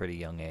at a pretty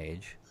young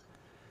age.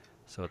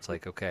 So it's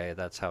like, okay,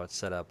 that's how it's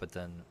set up. But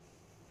then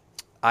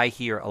I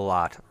hear a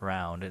lot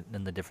around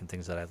in the different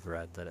things that I've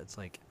read that it's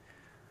like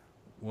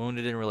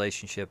wounded in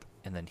relationship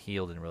and then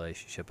healed in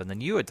relationship. And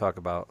then you would talk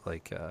about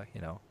like,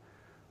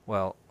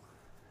 well,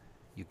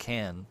 you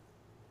can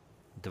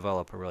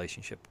develop a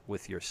relationship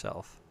with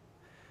yourself,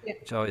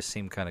 which always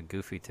seemed kind of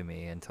goofy to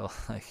me until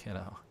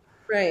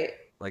right.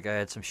 Like I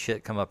had some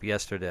shit come up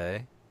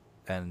yesterday,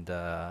 and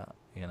a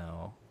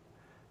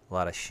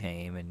lot of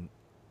shame and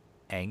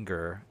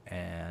anger,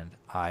 and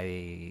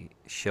I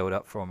showed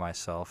up for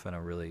myself in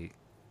a really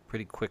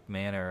pretty quick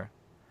manner,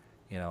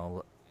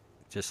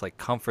 just like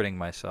comforting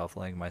myself,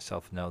 letting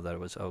myself know that it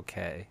was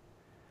okay,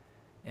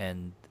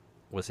 and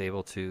was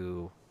able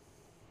to,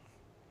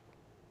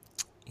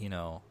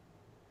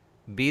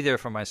 be there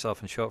for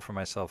myself and show up for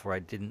myself where I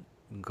didn't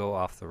go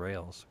off the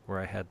rails, where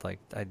I had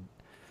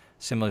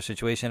similar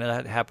situation that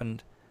had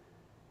happened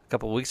a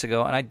couple of weeks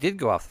ago, and I did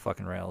go off the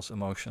fucking rails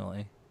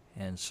emotionally.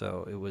 And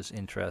so it was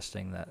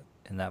interesting that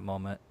in that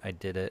moment I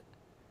did it.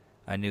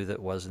 I knew that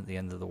wasn't the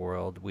end of the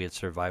world. We had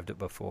survived it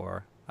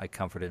before. I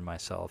comforted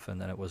myself, and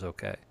then it was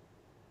okay.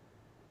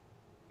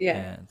 Yeah.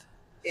 And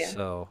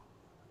so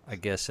I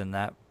guess in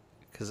that,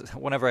 because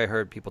whenever I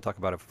heard people talk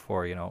about it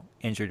before,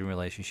 injured in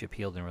relationship,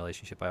 healed in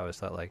relationship, I always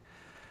thought like,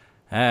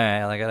 all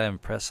right, I gotta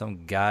impress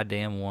some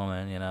goddamn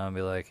woman, and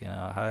be like,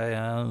 hi,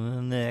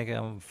 I'm Nick,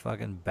 I'm a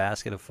fucking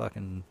basket of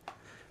fucking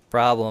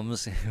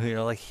problems,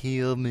 like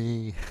heal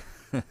me.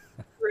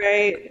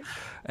 Right.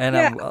 And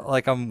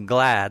I'm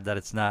glad that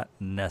it's not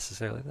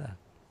necessarily that.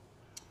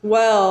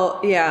 Well,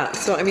 yeah.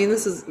 So I mean,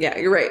 this is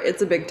you're right.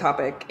 It's a big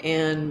topic,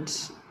 and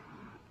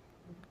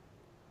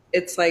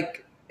it's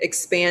like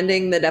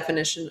expanding the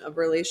definition of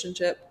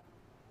relationship.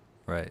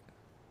 Right.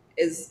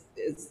 Is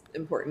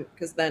important,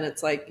 because then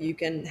it's like you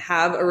can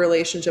have a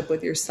relationship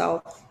with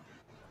yourself.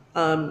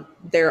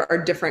 There are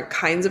different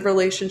kinds of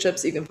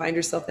relationships you can find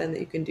yourself in that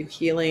you can do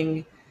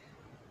healing.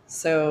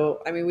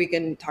 So, I mean, we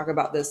can talk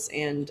about this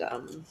and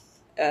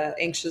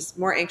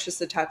more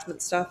anxious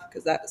attachment stuff,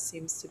 because that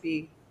seems to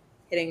be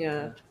hitting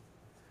a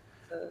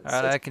all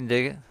right, I can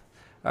dig it.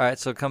 All right,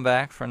 so come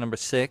back for number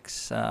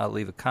 6. I'll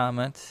leave a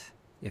comment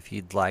if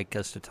you'd like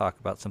us to talk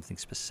about something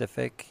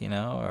specific,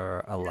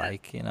 or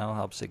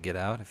helps it get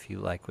out if you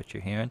like what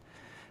you're hearing.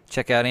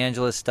 Check out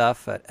Angela's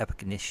stuff at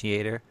Epic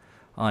Initiator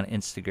on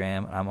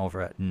Instagram. I'm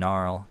over at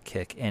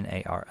Narlkick,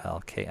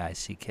 Narlkick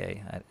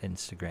at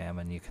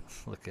Instagram, and you can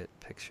look at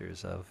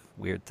pictures of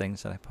weird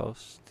things that I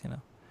post,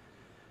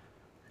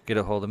 Get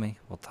a hold of me.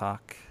 We'll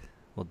talk.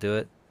 We'll do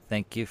it.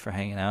 Thank you for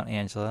hanging out,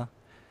 Angela.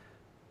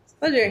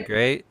 pleasure.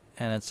 Great,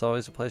 and it's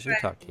always a pleasure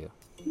to talk to you.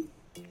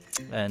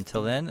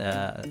 Until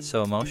then,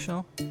 so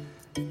emotional.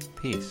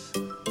 Peace.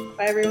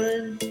 Bye,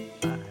 everyone.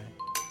 Bye.